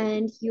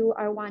and you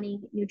are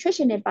wanting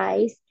nutrition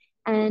advice,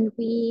 and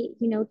we,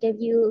 give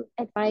you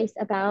advice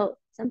about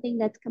something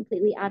that's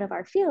completely out of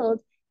our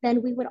field,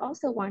 then we would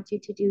also want you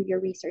to do your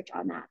research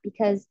on that,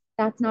 because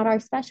that's not our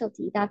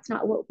specialty. That's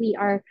not what we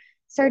are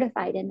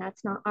certified in.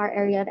 That's not our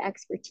area of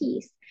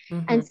expertise.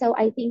 Mm-hmm. And so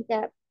I think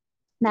that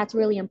that's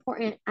really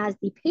important. As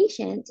the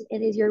patient,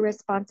 it is your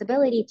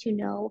responsibility to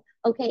know,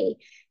 okay,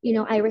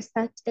 I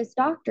respect this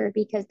doctor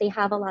because they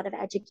have a lot of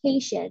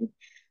education.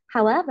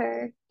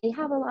 However, they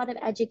have a lot of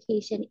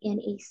education in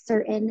a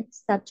certain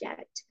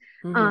subject.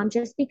 Mm-hmm.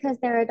 Just because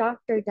they're a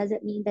doctor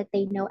doesn't mean that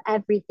they know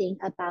everything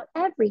about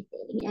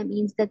everything. It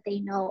means that they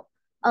know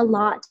a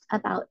lot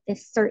about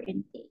this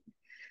certain thing.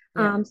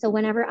 Yeah. So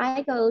whenever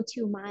I go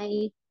to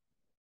my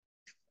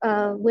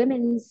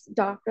women's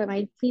doctor,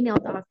 my female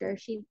doctor,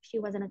 she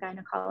wasn't a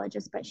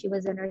gynecologist, but she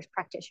was a nurse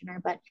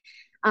practitioner, but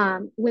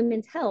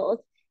women's health,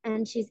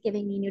 and she's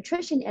giving me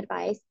nutrition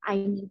advice, I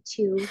need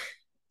to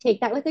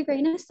take that with a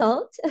grain of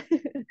salt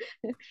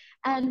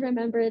and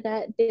remember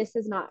that this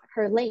is not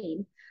her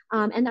lane.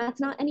 And that's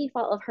not any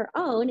fault of her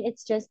own.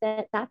 It's just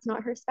that that's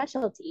not her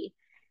specialty.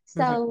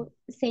 Mm-hmm. So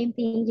same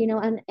thing, you know,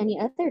 on any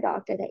other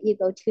doctor that you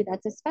go to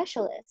that's a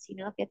specialist, you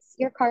know, if it's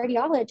your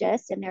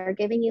cardiologist and they're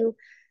giving you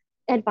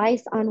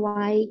advice on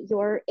why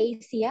your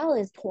ACL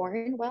is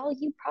torn, well,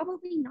 you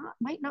probably not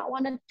might not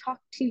want to talk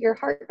to your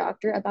heart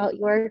doctor about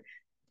your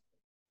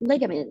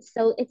ligaments.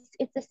 So it's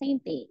the same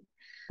thing.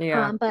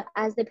 Yeah. But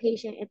as the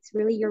patient, it's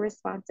really your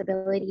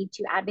responsibility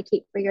to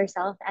advocate for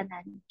yourself and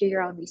then do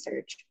your own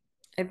research.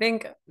 I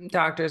think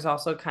doctors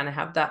also kind of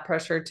have that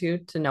pressure too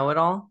to know it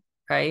all,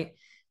 right?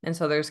 And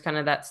so there's kind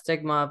of that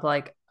stigma of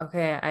like,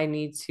 okay, I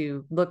need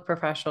to look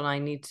professional. I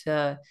need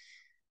to,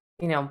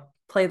 you know,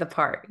 play the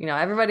part. You know,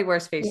 everybody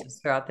wears Yeah. faces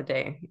throughout the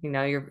day. You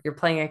know, you're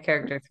playing a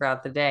character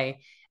throughout the day.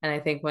 And I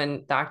think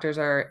when doctors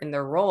are in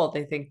their role,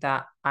 they think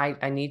that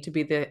I need to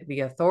be the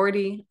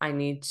authority. I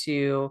need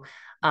to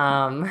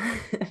um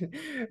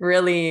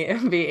really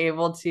be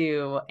able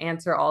to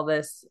answer all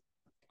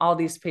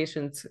these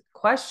patients'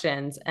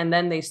 questions, and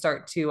then they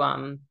start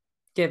to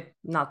give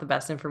not the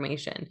best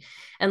information.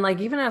 And like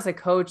even as a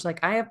coach,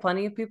 like I have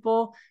plenty of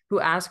people who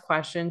ask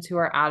questions who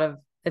are out of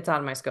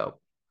my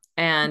scope.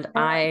 And Sure.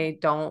 I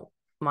don't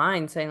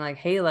mind saying like,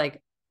 hey,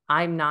 like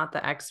I'm not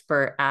the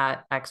expert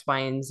at X, Y,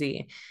 and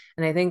Z.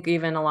 And I think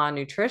even a lot of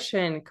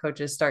nutrition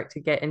coaches start to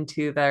get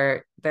into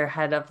their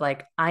head of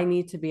like, I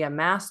need to be a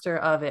master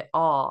of it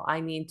all. I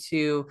need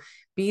to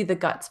be the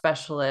gut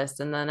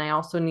specialist. And then I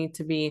also need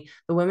to be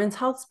the women's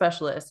health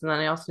specialist. And then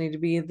I also need to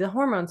be the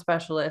hormone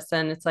specialist.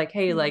 And it's like,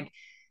 hey, Yeah. like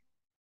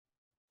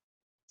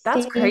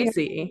that's Stay in your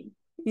crazy. lane.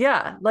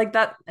 Yeah, like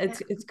that Yeah.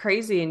 it's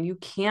crazy and you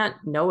can't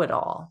know it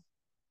all.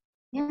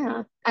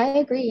 Yeah, I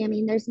agree. I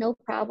mean, there's no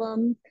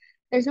problem.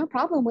 There's no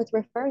problem with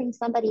referring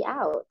somebody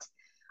out.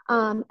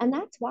 And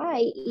that's why,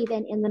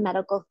 even in the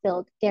medical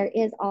field, there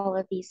is all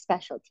of these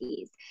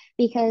specialties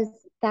because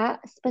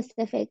that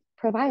specific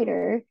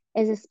provider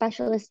is a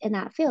specialist in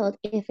that field.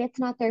 If it's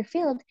not their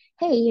field,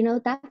 hey, you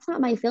know, that's not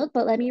my field,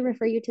 but let me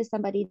refer you to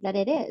somebody that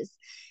it is.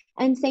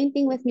 And same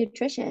thing with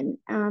nutrition,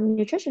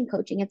 nutrition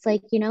coaching. It's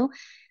like, you know,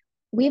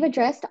 we've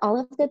addressed all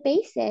of the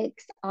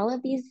basics, all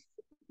of these,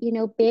 you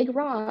know, big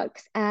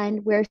rocks,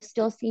 and we're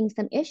still seeing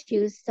some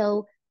issues.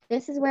 So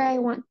this is where I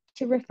want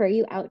to refer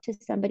you out to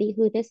somebody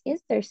who this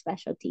is their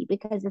specialty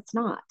because it's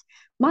not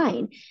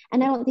mine.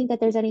 And I don't think that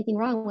there's anything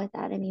wrong with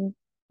that. I mean,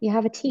 you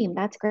have a team,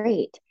 that's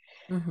great.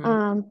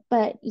 Mm-hmm.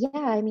 But yeah,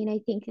 I mean, I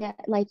think that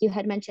like you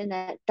had mentioned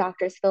that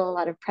doctors feel a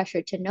lot of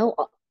pressure to know,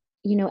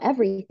 you know,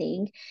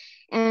 everything.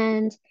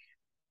 And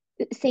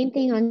same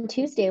thing on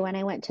Tuesday when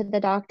I went to the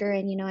doctor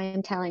and, you know,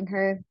 I'm telling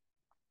her,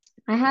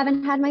 I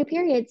haven't had my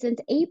period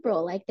since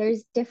April. Like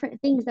there's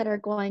different things that are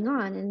going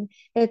on. And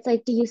it's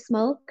like, do you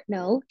smoke?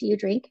 No. Do you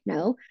drink?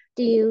 No.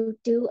 Do you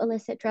do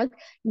illicit drug?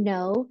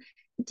 No.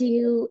 Do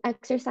you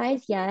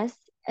exercise? Yes.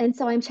 And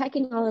so I'm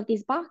checking all of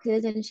these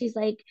boxes and she's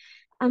like,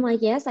 I'm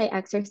like, yes, I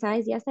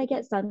exercise. Yes, I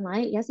get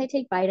sunlight. Yes, I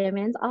take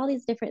vitamins, all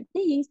these different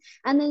things.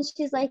 And then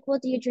she's like, well,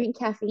 do you drink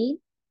caffeine?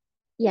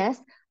 Yes.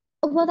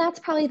 Well, that's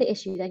probably the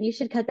issue. Then you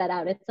should cut that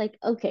out. It's like,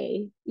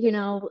 okay, you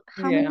know,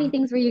 how many Yeah.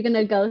 things were you going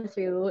to go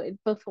through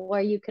before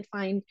you could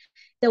find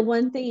the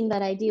one thing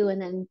that I do and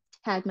then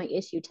tag my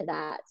issue to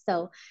that?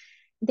 So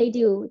they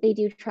do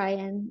try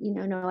and, you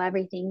know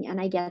everything. And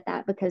I get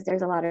that because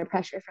there's a lot of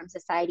pressure from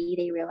society.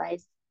 They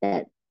realize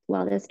that,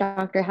 well, this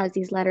doctor has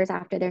these letters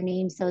after their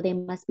name, so they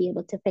must be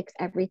able to fix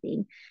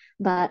everything.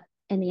 But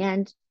in the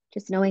end,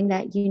 just knowing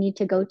that you need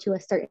to go to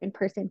a certain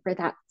person for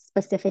that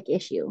specific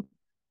issue.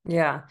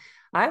 Yeah.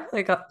 I have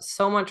like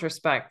so much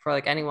respect for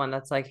like anyone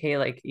that's like, hey,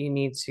 like you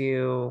need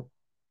to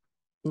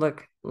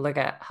look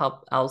at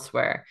help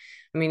elsewhere.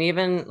 I mean,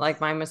 even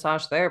like my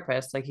massage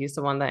therapist, like he's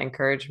the one that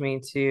encouraged me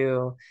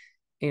to,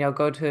 you know,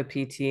 go to a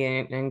PT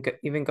and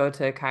even go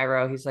to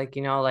Cairo. He's like,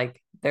 you know,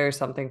 like there's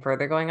something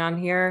further going on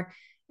here,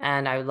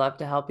 and I would love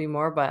to help you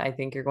more, but I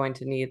think you're going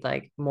to need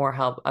like more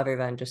help other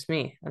than just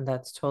me, and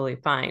that's totally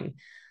fine.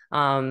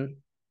 Um,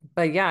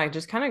 but yeah,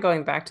 just kind of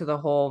going back to the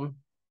whole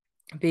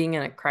being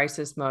in a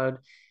crisis mode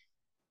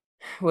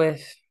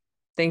with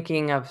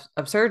thinking of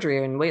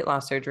surgery and weight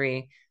loss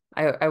surgery,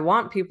 I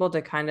want people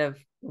to kind of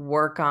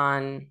work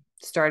on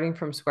starting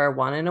from square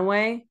one in a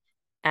way,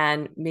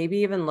 and maybe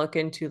even look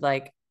into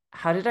like,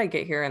 how did I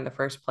get here in the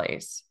first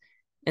place?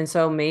 And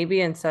so maybe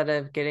instead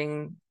of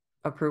getting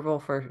approval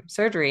for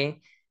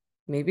surgery,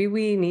 maybe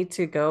we need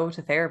to go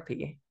to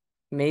therapy.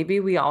 Maybe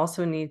we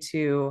also need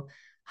to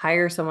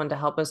hire someone to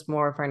help us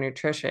more with our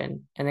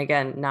nutrition. And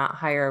again, not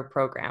hire a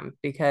program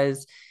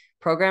because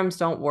programs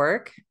don't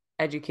work,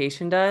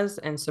 education does,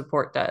 and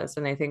support does.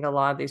 And I think a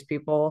lot of these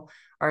people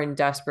are in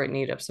desperate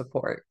need of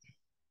support.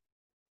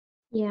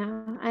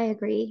 Yeah, I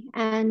agree.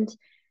 And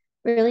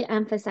really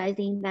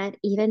emphasizing that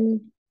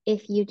even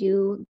if you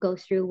do go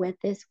through with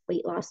this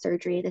weight loss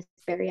surgery, this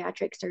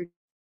bariatric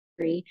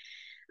surgery,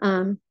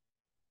 um,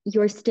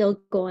 you're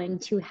still going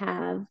to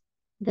have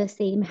the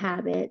same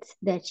habits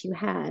that you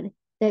had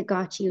that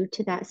got you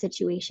to that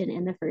situation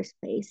in the first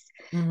place.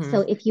 So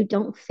Mm-hmm. if you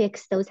don't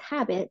fix those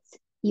habits,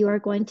 you are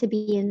going to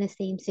be in the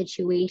same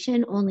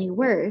situation, only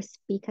worse,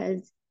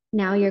 because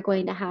now you're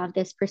going to have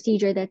this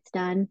procedure that's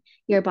done.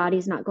 Your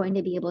body's not going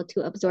to be able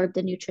to absorb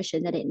the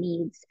nutrition that it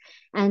needs.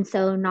 And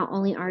so not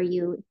only are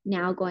you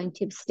now going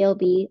to still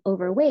be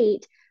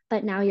overweight,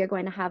 but now you're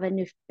going to have a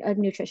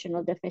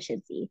nutritional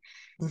deficiency.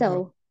 Mm-hmm.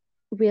 So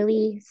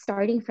really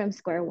starting from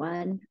square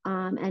one,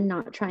 and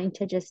not trying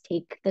to just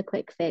take the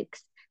quick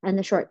fix and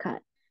the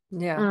shortcut.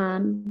 Yeah.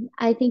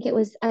 I think I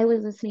was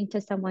listening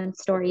to someone's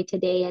story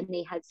today and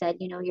they had said,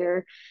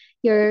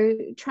 you're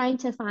trying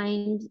to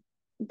find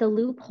the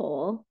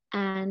loophole,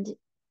 and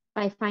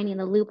by finding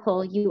the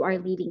loophole, you are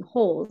leaving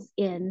holes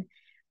in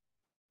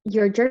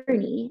your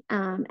journey.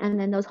 And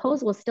then those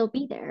holes will still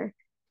be there.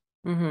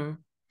 Mm-hmm.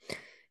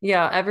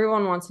 Yeah,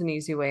 everyone wants an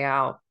easy way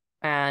out,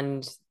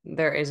 and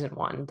there isn't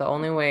one. The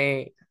only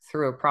way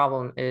through a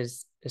problem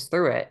is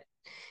through it.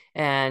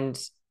 And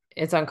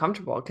it's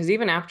uncomfortable because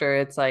even after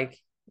it's like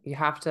you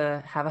have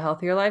to have a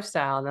healthier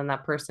lifestyle, and then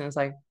that person is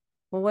like,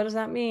 well, what does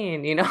that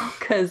mean?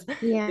 Because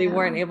they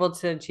weren't Yeah. able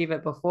to achieve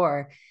it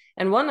before.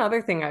 And one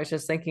other thing I was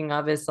just thinking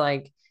of is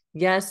like,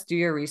 yes, do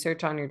your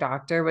research on your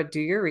doctor, but do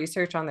your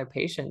research on their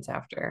patients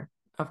after.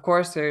 Of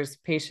course, there's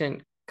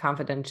patient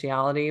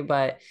confidentiality,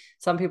 but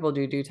some people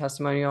do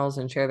testimonials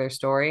and share their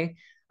story.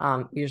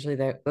 Usually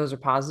those are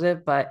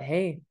positive, but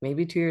hey,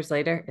 maybe 2 years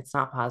later, it's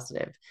not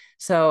positive.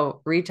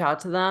 So reach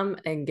out to them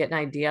and get an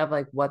idea of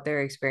like what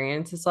their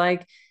experience is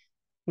like,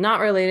 not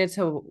related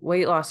to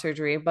weight loss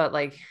surgery, but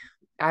like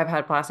I've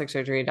had plastic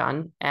surgery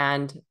done.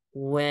 And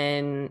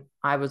when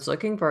I was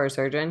looking for a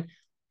surgeon,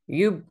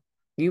 you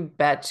you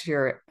bet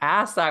your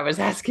ass I was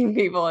asking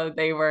people if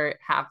they were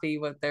happy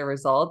with their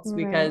results, Right.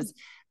 because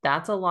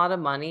that's a lot of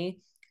money.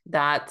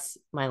 That's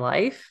my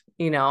life,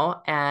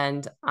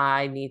 and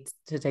I need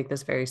to take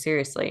this very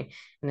seriously.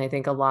 And I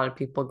think a lot of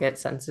people get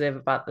sensitive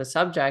about the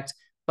subject,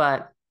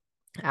 but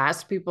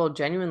ask people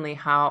genuinely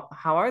how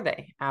are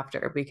they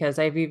after, because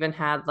I've even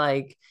had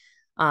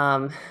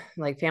um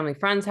like family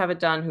friends have it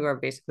done who are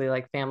basically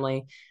like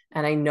family,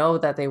 and I know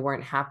that they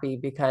weren't happy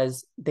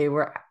because they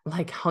were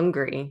like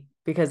hungry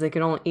because they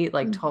could only eat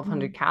like Mhm.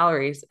 1,200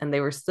 calories, and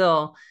they were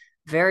still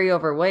very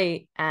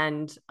overweight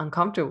and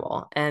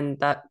uncomfortable, and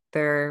that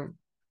their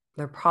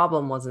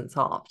problem wasn't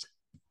solved.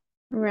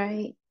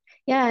 Right.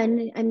 Yeah.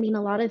 And I mean,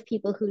 a lot of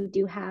people who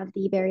do have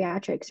the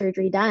bariatric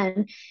surgery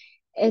done,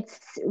 it's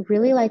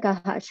really like a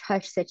hush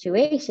hush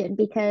situation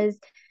because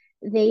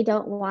they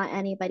don't want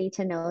anybody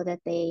to know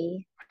that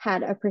they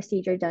had a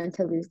procedure done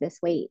to lose this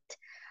weight.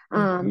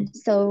 Mhm.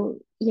 So,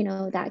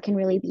 that can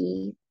really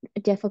be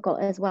difficult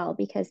as well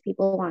because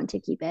people want to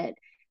keep it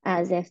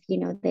as if,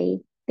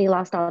 they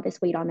lost all this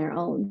weight on their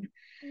own.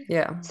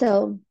 Yeah.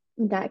 So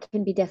that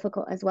can be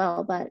difficult as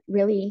well. But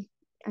really,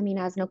 I mean,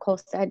 as Nicole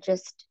said,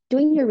 just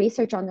doing your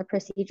research on the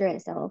procedure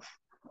itself.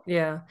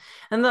 Yeah.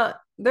 And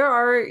there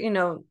are,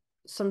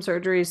 some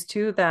surgeries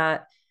too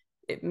that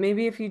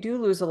maybe if you do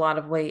lose a lot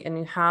of weight and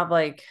you have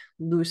like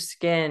loose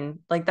skin,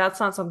 like that's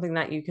not something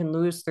that you can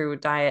lose through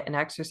diet and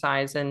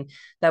exercise. And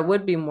that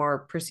would be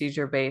more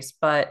procedure based.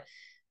 But,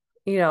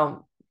 you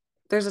know,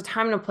 there's a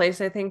time and a place,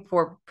 I think,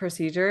 for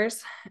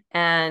procedures.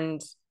 And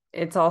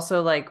it's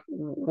also like,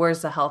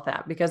 where's the health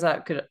at? Because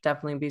that could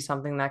definitely be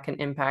something that can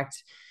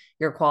impact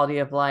your quality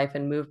of life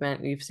and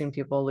movement. You've seen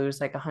people lose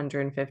like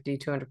 150,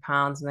 200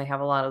 pounds and they have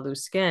a lot of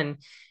loose skin.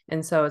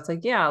 And so it's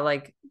like, yeah,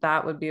 like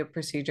that would be a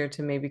procedure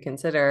to maybe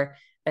consider.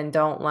 And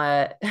don't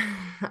let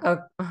a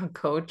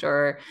coach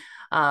or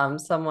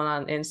someone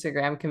on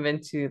Instagram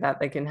convince you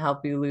that they can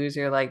help you lose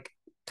your like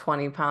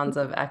 20 pounds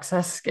of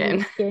excess skin.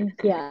 Loose skin,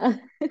 yeah.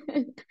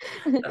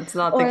 That's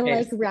not the Or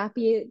like case. wrap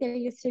you. There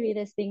used to be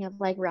this thing of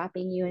like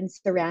wrapping you in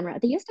saran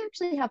wrap. They used to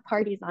actually have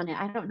parties on it.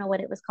 I don't know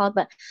what it was called,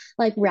 but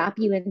like wrap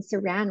you in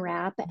saran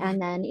wrap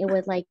and then it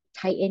would like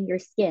tighten your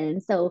skin.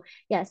 So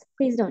yes,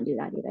 please don't do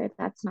that either.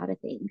 That's not a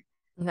thing.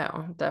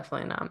 No,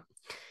 definitely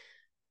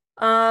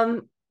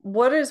not.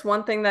 What is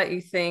one thing that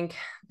you think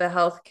the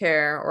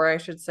healthcare, or I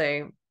should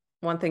say,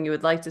 one thing you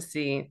would like to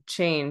see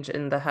change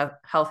in the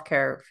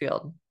healthcare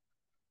field?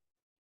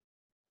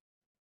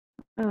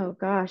 Oh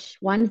gosh,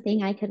 one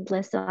thing I could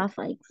list off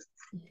like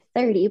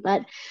 30,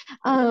 but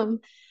um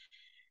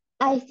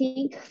I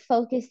think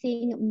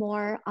focusing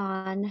more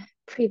on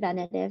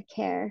preventative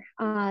care,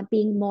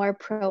 being more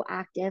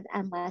proactive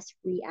and less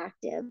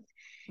reactive.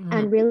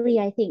 And Mhm. really,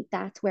 I think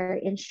that's where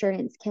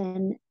insurance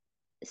can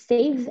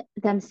save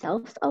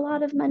themselves a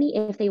lot of money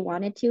if they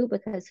wanted to,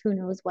 because who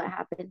knows what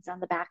happens on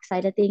the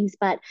backside of things.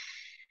 But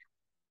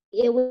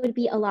it would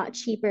be a lot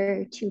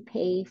cheaper to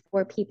pay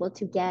for people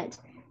to get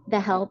the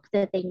help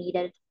that they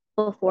needed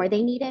before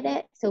they needed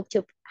it. So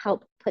to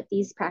help put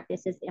these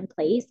practices in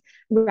place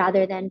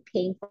rather than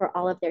paying for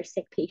all of their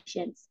sick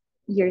patients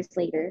years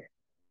later.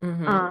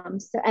 Mm-hmm.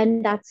 So,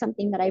 and that's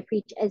something that I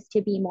preach, is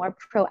to be more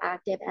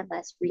proactive and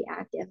less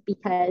reactive,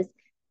 because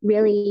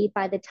really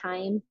by the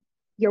time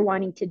you're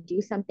wanting to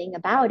do something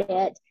about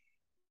it,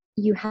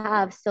 you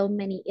have so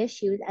many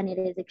issues and it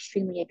is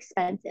extremely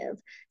expensive.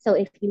 So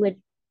if you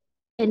would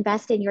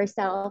invest in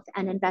yourself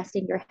and invest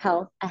in your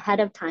health ahead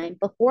of time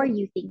before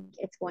you think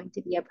it's going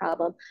to be a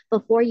problem,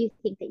 before you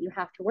think that you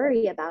have to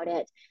worry about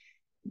it,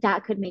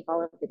 that could make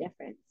all of the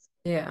difference.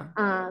 Yeah.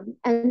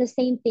 And the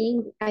same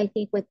thing, I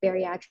think, with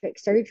bariatric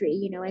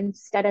surgery,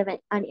 instead of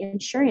an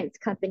insurance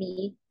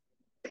company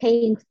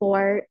paying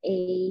for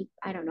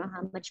I don't know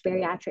how much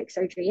bariatric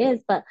surgery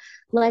is, but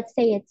let's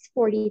say it's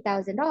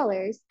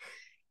 $40,000.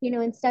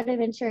 Instead of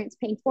insurance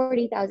paying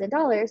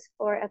 $40,000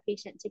 for a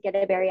patient to get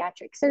a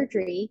bariatric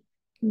surgery,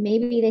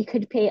 maybe they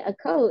could pay a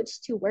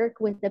coach to work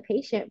with the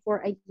patient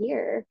for a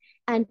year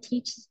and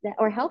teach that,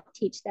 or help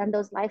teach them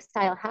those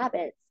lifestyle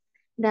habits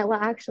that will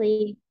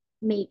actually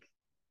make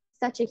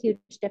such a huge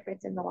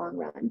difference in the long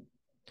run.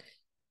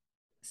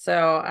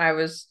 So I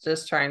was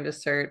just trying to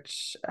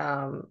search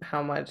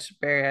how much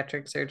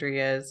bariatric surgery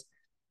is.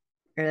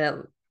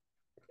 And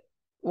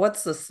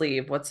what's the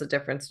sleeve? What's the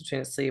difference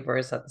between a sleeve, or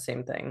is that the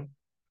same thing?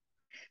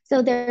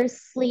 So there's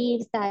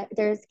sleeves,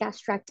 there's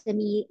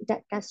gastrectomies,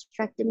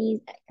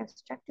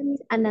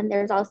 and then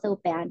there's also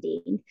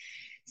banding.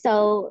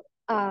 So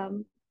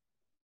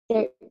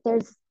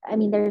there's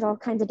all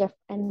kinds of different.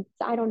 And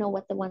I don't know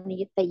what the one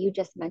that you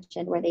just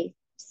mentioned, where they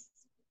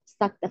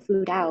suck the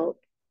food out.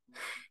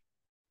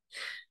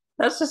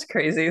 That's just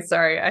crazy.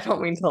 Sorry, I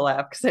don't mean to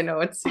laugh because I know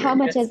it's How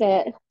much serious. is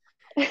it?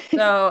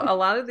 So a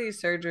lot of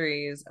these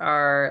surgeries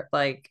are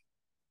like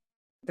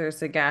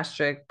there's a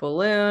gastric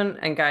balloon,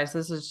 and guys,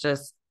 this is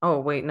just, oh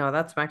wait, no,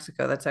 that's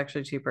Mexico. That's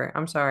actually cheaper.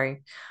 I'm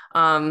sorry.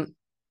 Um,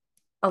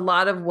 a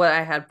lot of what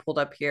I had pulled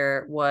up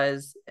here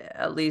was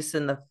at least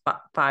in the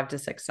 5 to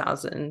 6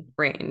 thousand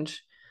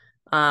range.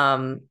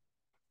 Um,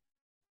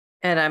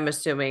 and I'm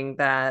assuming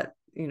that,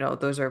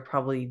 those are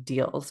probably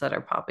deals that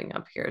are popping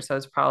up here. So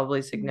it's probably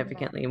Yeah.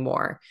 significantly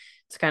more.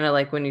 It's kind of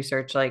like when you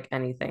search like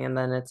anything and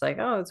then it's like,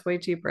 oh, it's way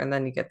cheaper. And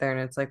then you get there and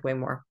it's like way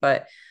more.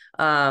 But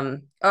oh,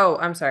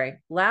 I'm sorry.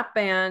 Lap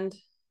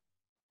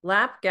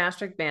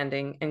gastric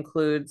banding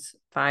includes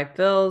 5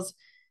 fills,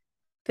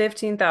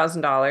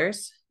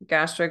 $15,000,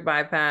 gastric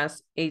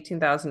bypass,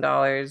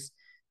 $18,000,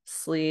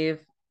 sleeve,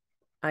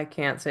 I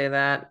can't say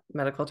that.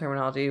 Medical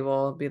terminology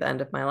will be the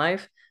end of my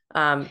life.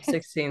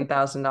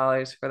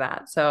 $16,000 for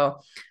that. So,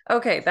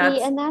 okay, See,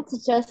 that's and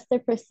that's just the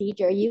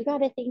procedure. You got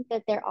to think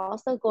that they're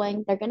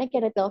going to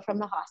get a bill from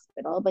the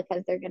hospital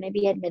because they're going to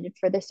be admitted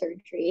for the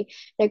surgery.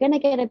 They're going to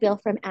get a bill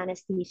from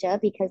anesthesia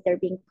because they're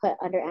being put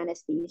under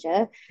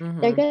anesthesia. They're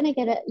mm-hmm, going to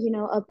get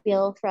a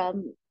bill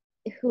from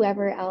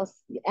whoever else,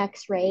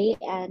 x-ray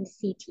and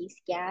CT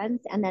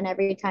scans. And then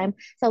every time,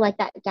 so like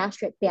that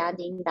gastric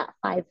banding, that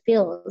 5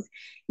 fills,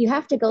 you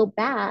have to go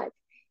back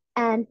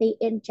and they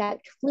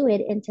inject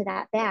fluid into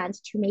that band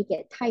to make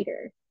it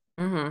tighter.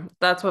 mm-hmm.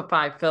 That's what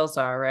 5 fills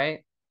are, right?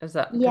 Is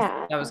that because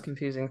Yeah. that was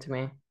confusing to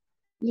me?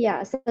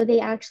 Yeah, so they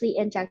actually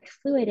inject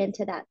fluid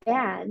into that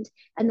band,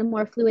 and the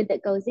more fluid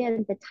that goes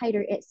in, the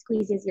tighter it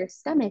squeezes your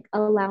stomach,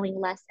 allowing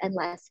less and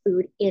less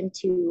food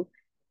into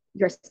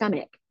your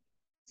stomach.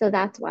 So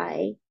that's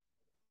why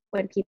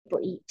when people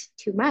eat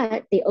too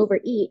much, they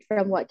overeat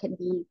from what can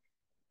be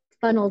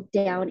funneled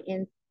down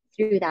in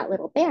through that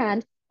little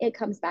band, it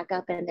comes back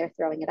up and they're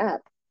throwing it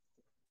up.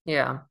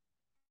 Yeah,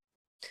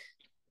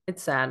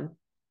 it's sad.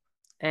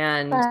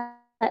 And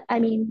But I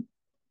mean,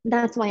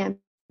 that's why I'm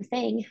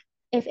saying,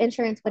 if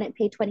insurance wouldn't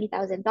pay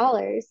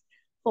 $20,000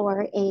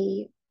 for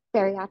a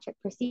bariatric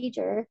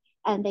procedure,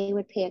 and they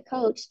would pay a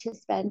coach to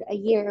spend a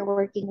year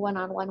working one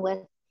on one with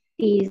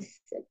these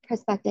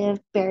prospective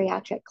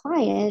bariatric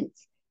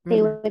clients, they mhm,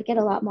 would get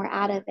a lot more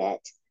out of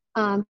it,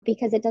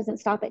 because it doesn't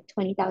stop at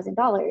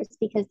 $20,000,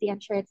 because the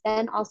insurance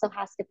then also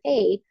has to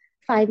pay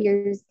 5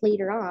 years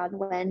later on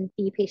when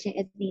the patient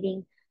is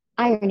needing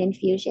iron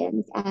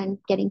infusions and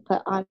getting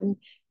put on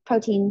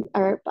protein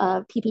or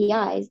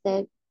PPIs,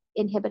 the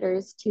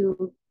inhibitors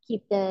to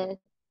keep the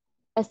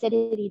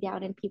acidity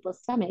down in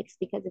people's stomachs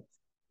because it's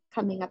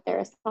coming up their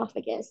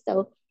esophagus.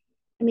 So,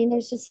 I mean,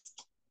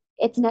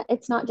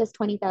 it's not just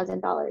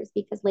 $20,000,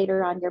 because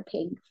later on you're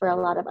paying for a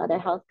lot of other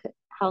health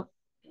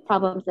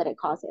problems that it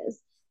causes.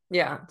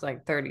 yeah, it's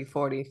like 30,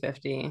 40,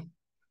 50,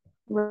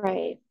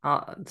 Right.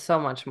 so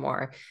much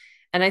more.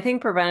 And I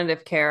think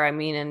preventative care, I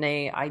mean, in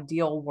a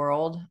ideal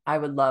world, I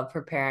would love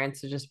for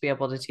parents to just be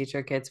able to teach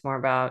their kids more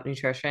about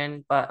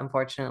nutrition. But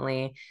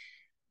unfortunately,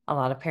 a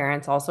lot of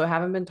parents also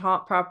haven't been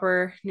taught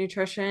proper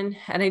nutrition.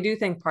 And I do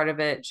think part of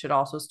it should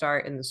also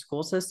start in the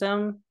school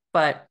system.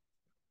 But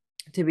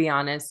to be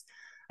honest,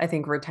 I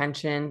think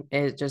retention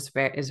is just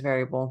is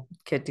variable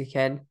kid to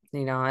kid,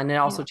 and it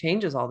also Yeah.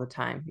 changes all the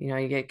time.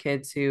 You get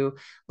kids who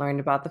learned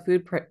about the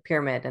food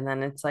pyramid and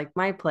then it's like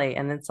my plate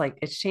and it's like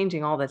it's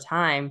changing all the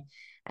time.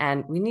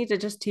 And we need to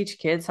just teach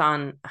kids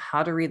on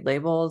how to read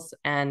labels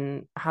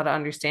and how to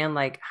understand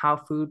like how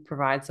food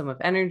provides them with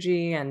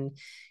energy. And,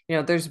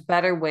 there's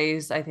better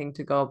ways, I think,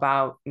 to go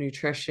about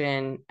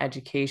nutrition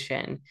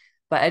education.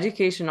 But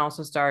education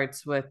also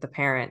starts with the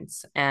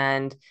parents,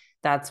 and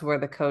that's where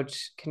the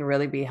coach can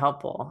really be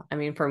helpful. I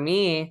mean, for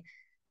me,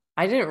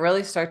 I didn't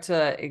really start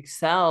to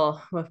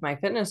excel with my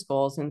fitness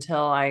goals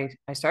until I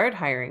started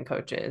hiring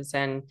coaches.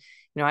 And,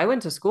 I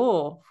went to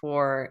school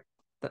for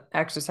the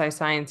exercise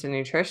science and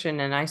nutrition,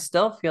 and I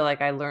still feel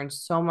like I learned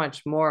so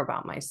much more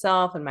about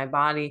myself and my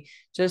body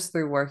just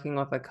through working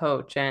with a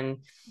coach. And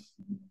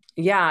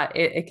yeah,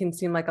 it can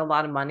seem like a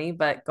lot of money,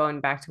 but going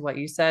back to what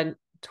you said,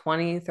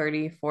 20,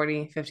 30,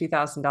 40,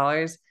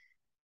 $50,000,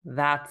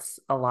 that's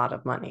a lot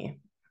of money.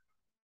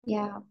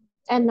 Yeah.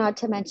 And not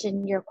to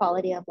mention your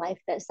quality of life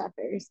that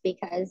suffers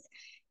because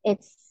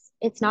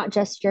it's not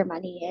just your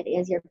money, it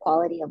is your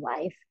quality of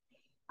life.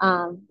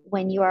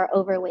 When you are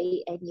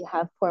overweight and you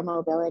have poor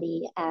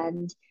mobility,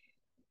 and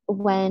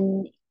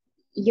when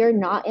you're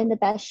not in the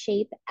best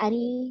shape,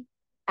 any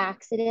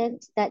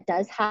accident that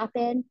does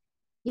happen,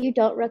 you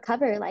don't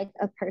recover like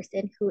a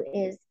person who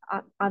is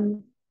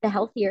on the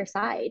healthier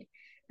side.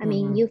 I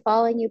mean, Hmm. you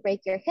fall and you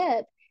break your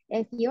hip.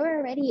 If you're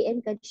already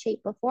in good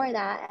shape before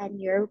that and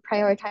you're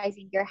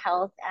prioritizing your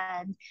health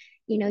and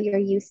you're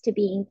used to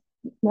being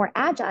more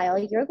agile,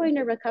 you're going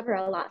to recover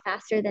a lot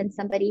faster than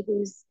somebody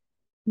who's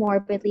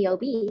morbidly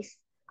obese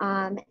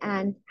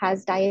and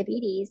has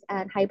diabetes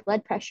and high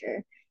blood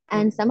pressure.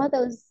 And some of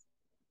those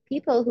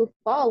people who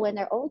fall when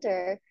they're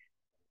older,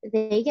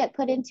 they get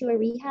put into a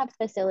rehab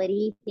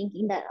facility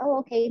thinking that, oh,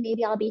 okay,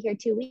 maybe I'll be here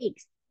 2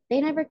 weeks.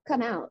 They never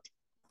come out.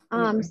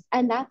 Yeah.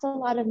 And that's a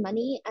lot of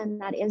money,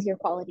 and that is your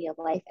quality of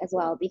life as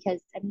well.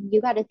 Because I mean,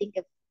 you got to think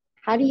of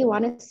how do you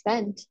want to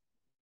spend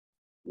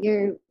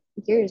your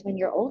years when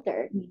you're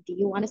older? I mean, do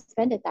you want to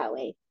spend it that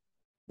way?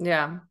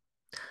 Yeah.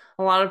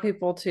 A lot of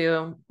people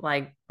too,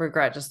 like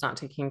regret just not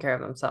taking care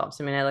of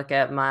themselves. I mean, I look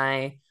at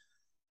my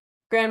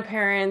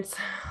grandparents,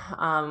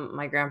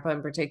 my grandpa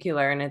in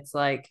particular, and it's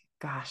like,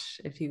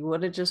 gosh, if you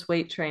would have just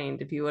weight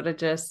trained, if you would have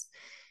just,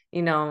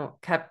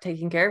 kept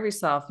taking care of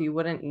yourself, you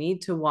wouldn't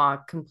need to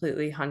walk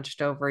completely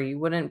hunched over. You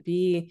wouldn't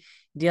be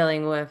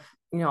dealing with,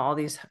 all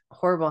these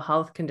horrible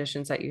health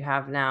conditions that you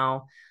have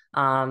now.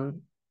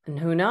 And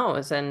who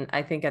knows? And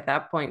I think at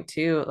that point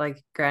too,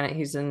 like granted,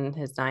 he's in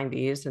his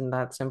 90s and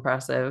that's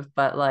impressive,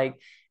 but like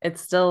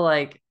it's still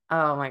like,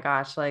 oh my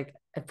gosh, like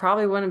it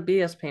probably wouldn't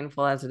be as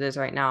painful as it is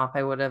right now if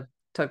I would have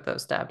took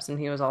those steps. And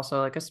he was also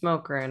like a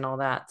smoker and all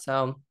that.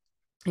 So,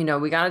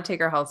 we got to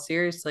take our health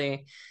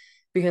seriously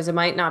because it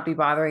might not be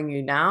bothering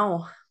you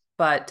now,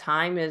 but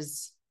time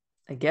is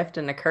a gift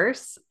and a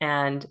curse,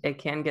 and it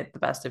can get the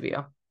best of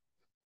you.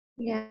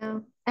 Yeah.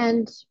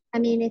 And I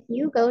mean, if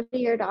you go to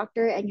your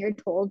doctor and you're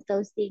told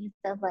those things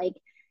of like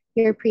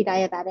you're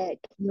pre-diabetic,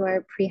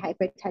 you're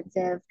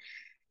pre-hypertensive,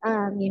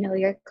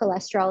 your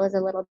cholesterol is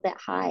a little bit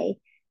high,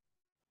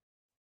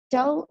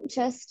 don't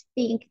just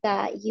think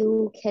that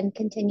you can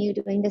continue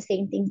doing the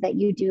same things that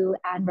you do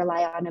and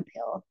rely on a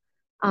pill.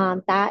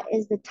 That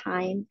is the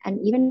time, and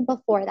even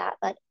before that,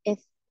 but if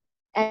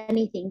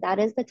anything, that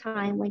is the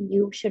time when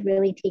you should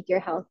really take your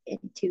health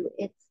into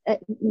its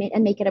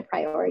and make it a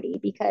priority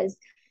because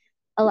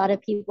a lot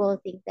of people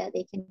think that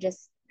they can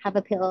just have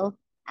a pill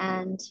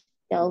and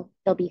they'll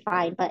be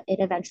fine, but it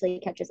eventually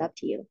catches up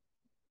to you.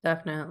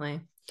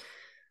 Definitely.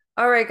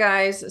 All right,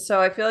 guys.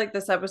 So I feel like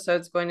this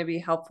episode's going to be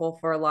helpful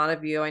for a lot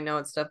of you. I know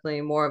it's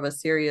definitely more of a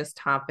serious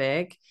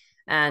topic.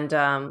 And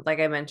like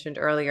I mentioned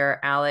earlier,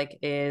 Alec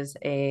is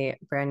a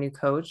brand new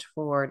coach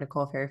for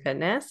Nicole Ferry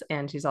Fitness,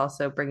 and she's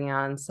also bringing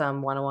on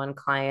some one-on-one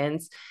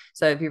clients.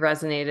 So if you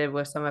resonated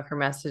with some of her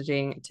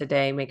messaging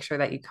today, make sure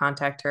that you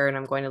contact her. And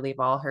I'm going to leave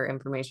all her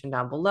information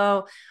down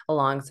below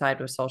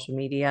alongside with social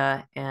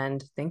media.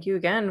 And thank you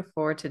again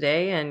for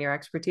today and your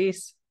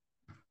expertise.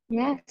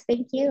 Yes,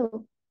 thank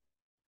you.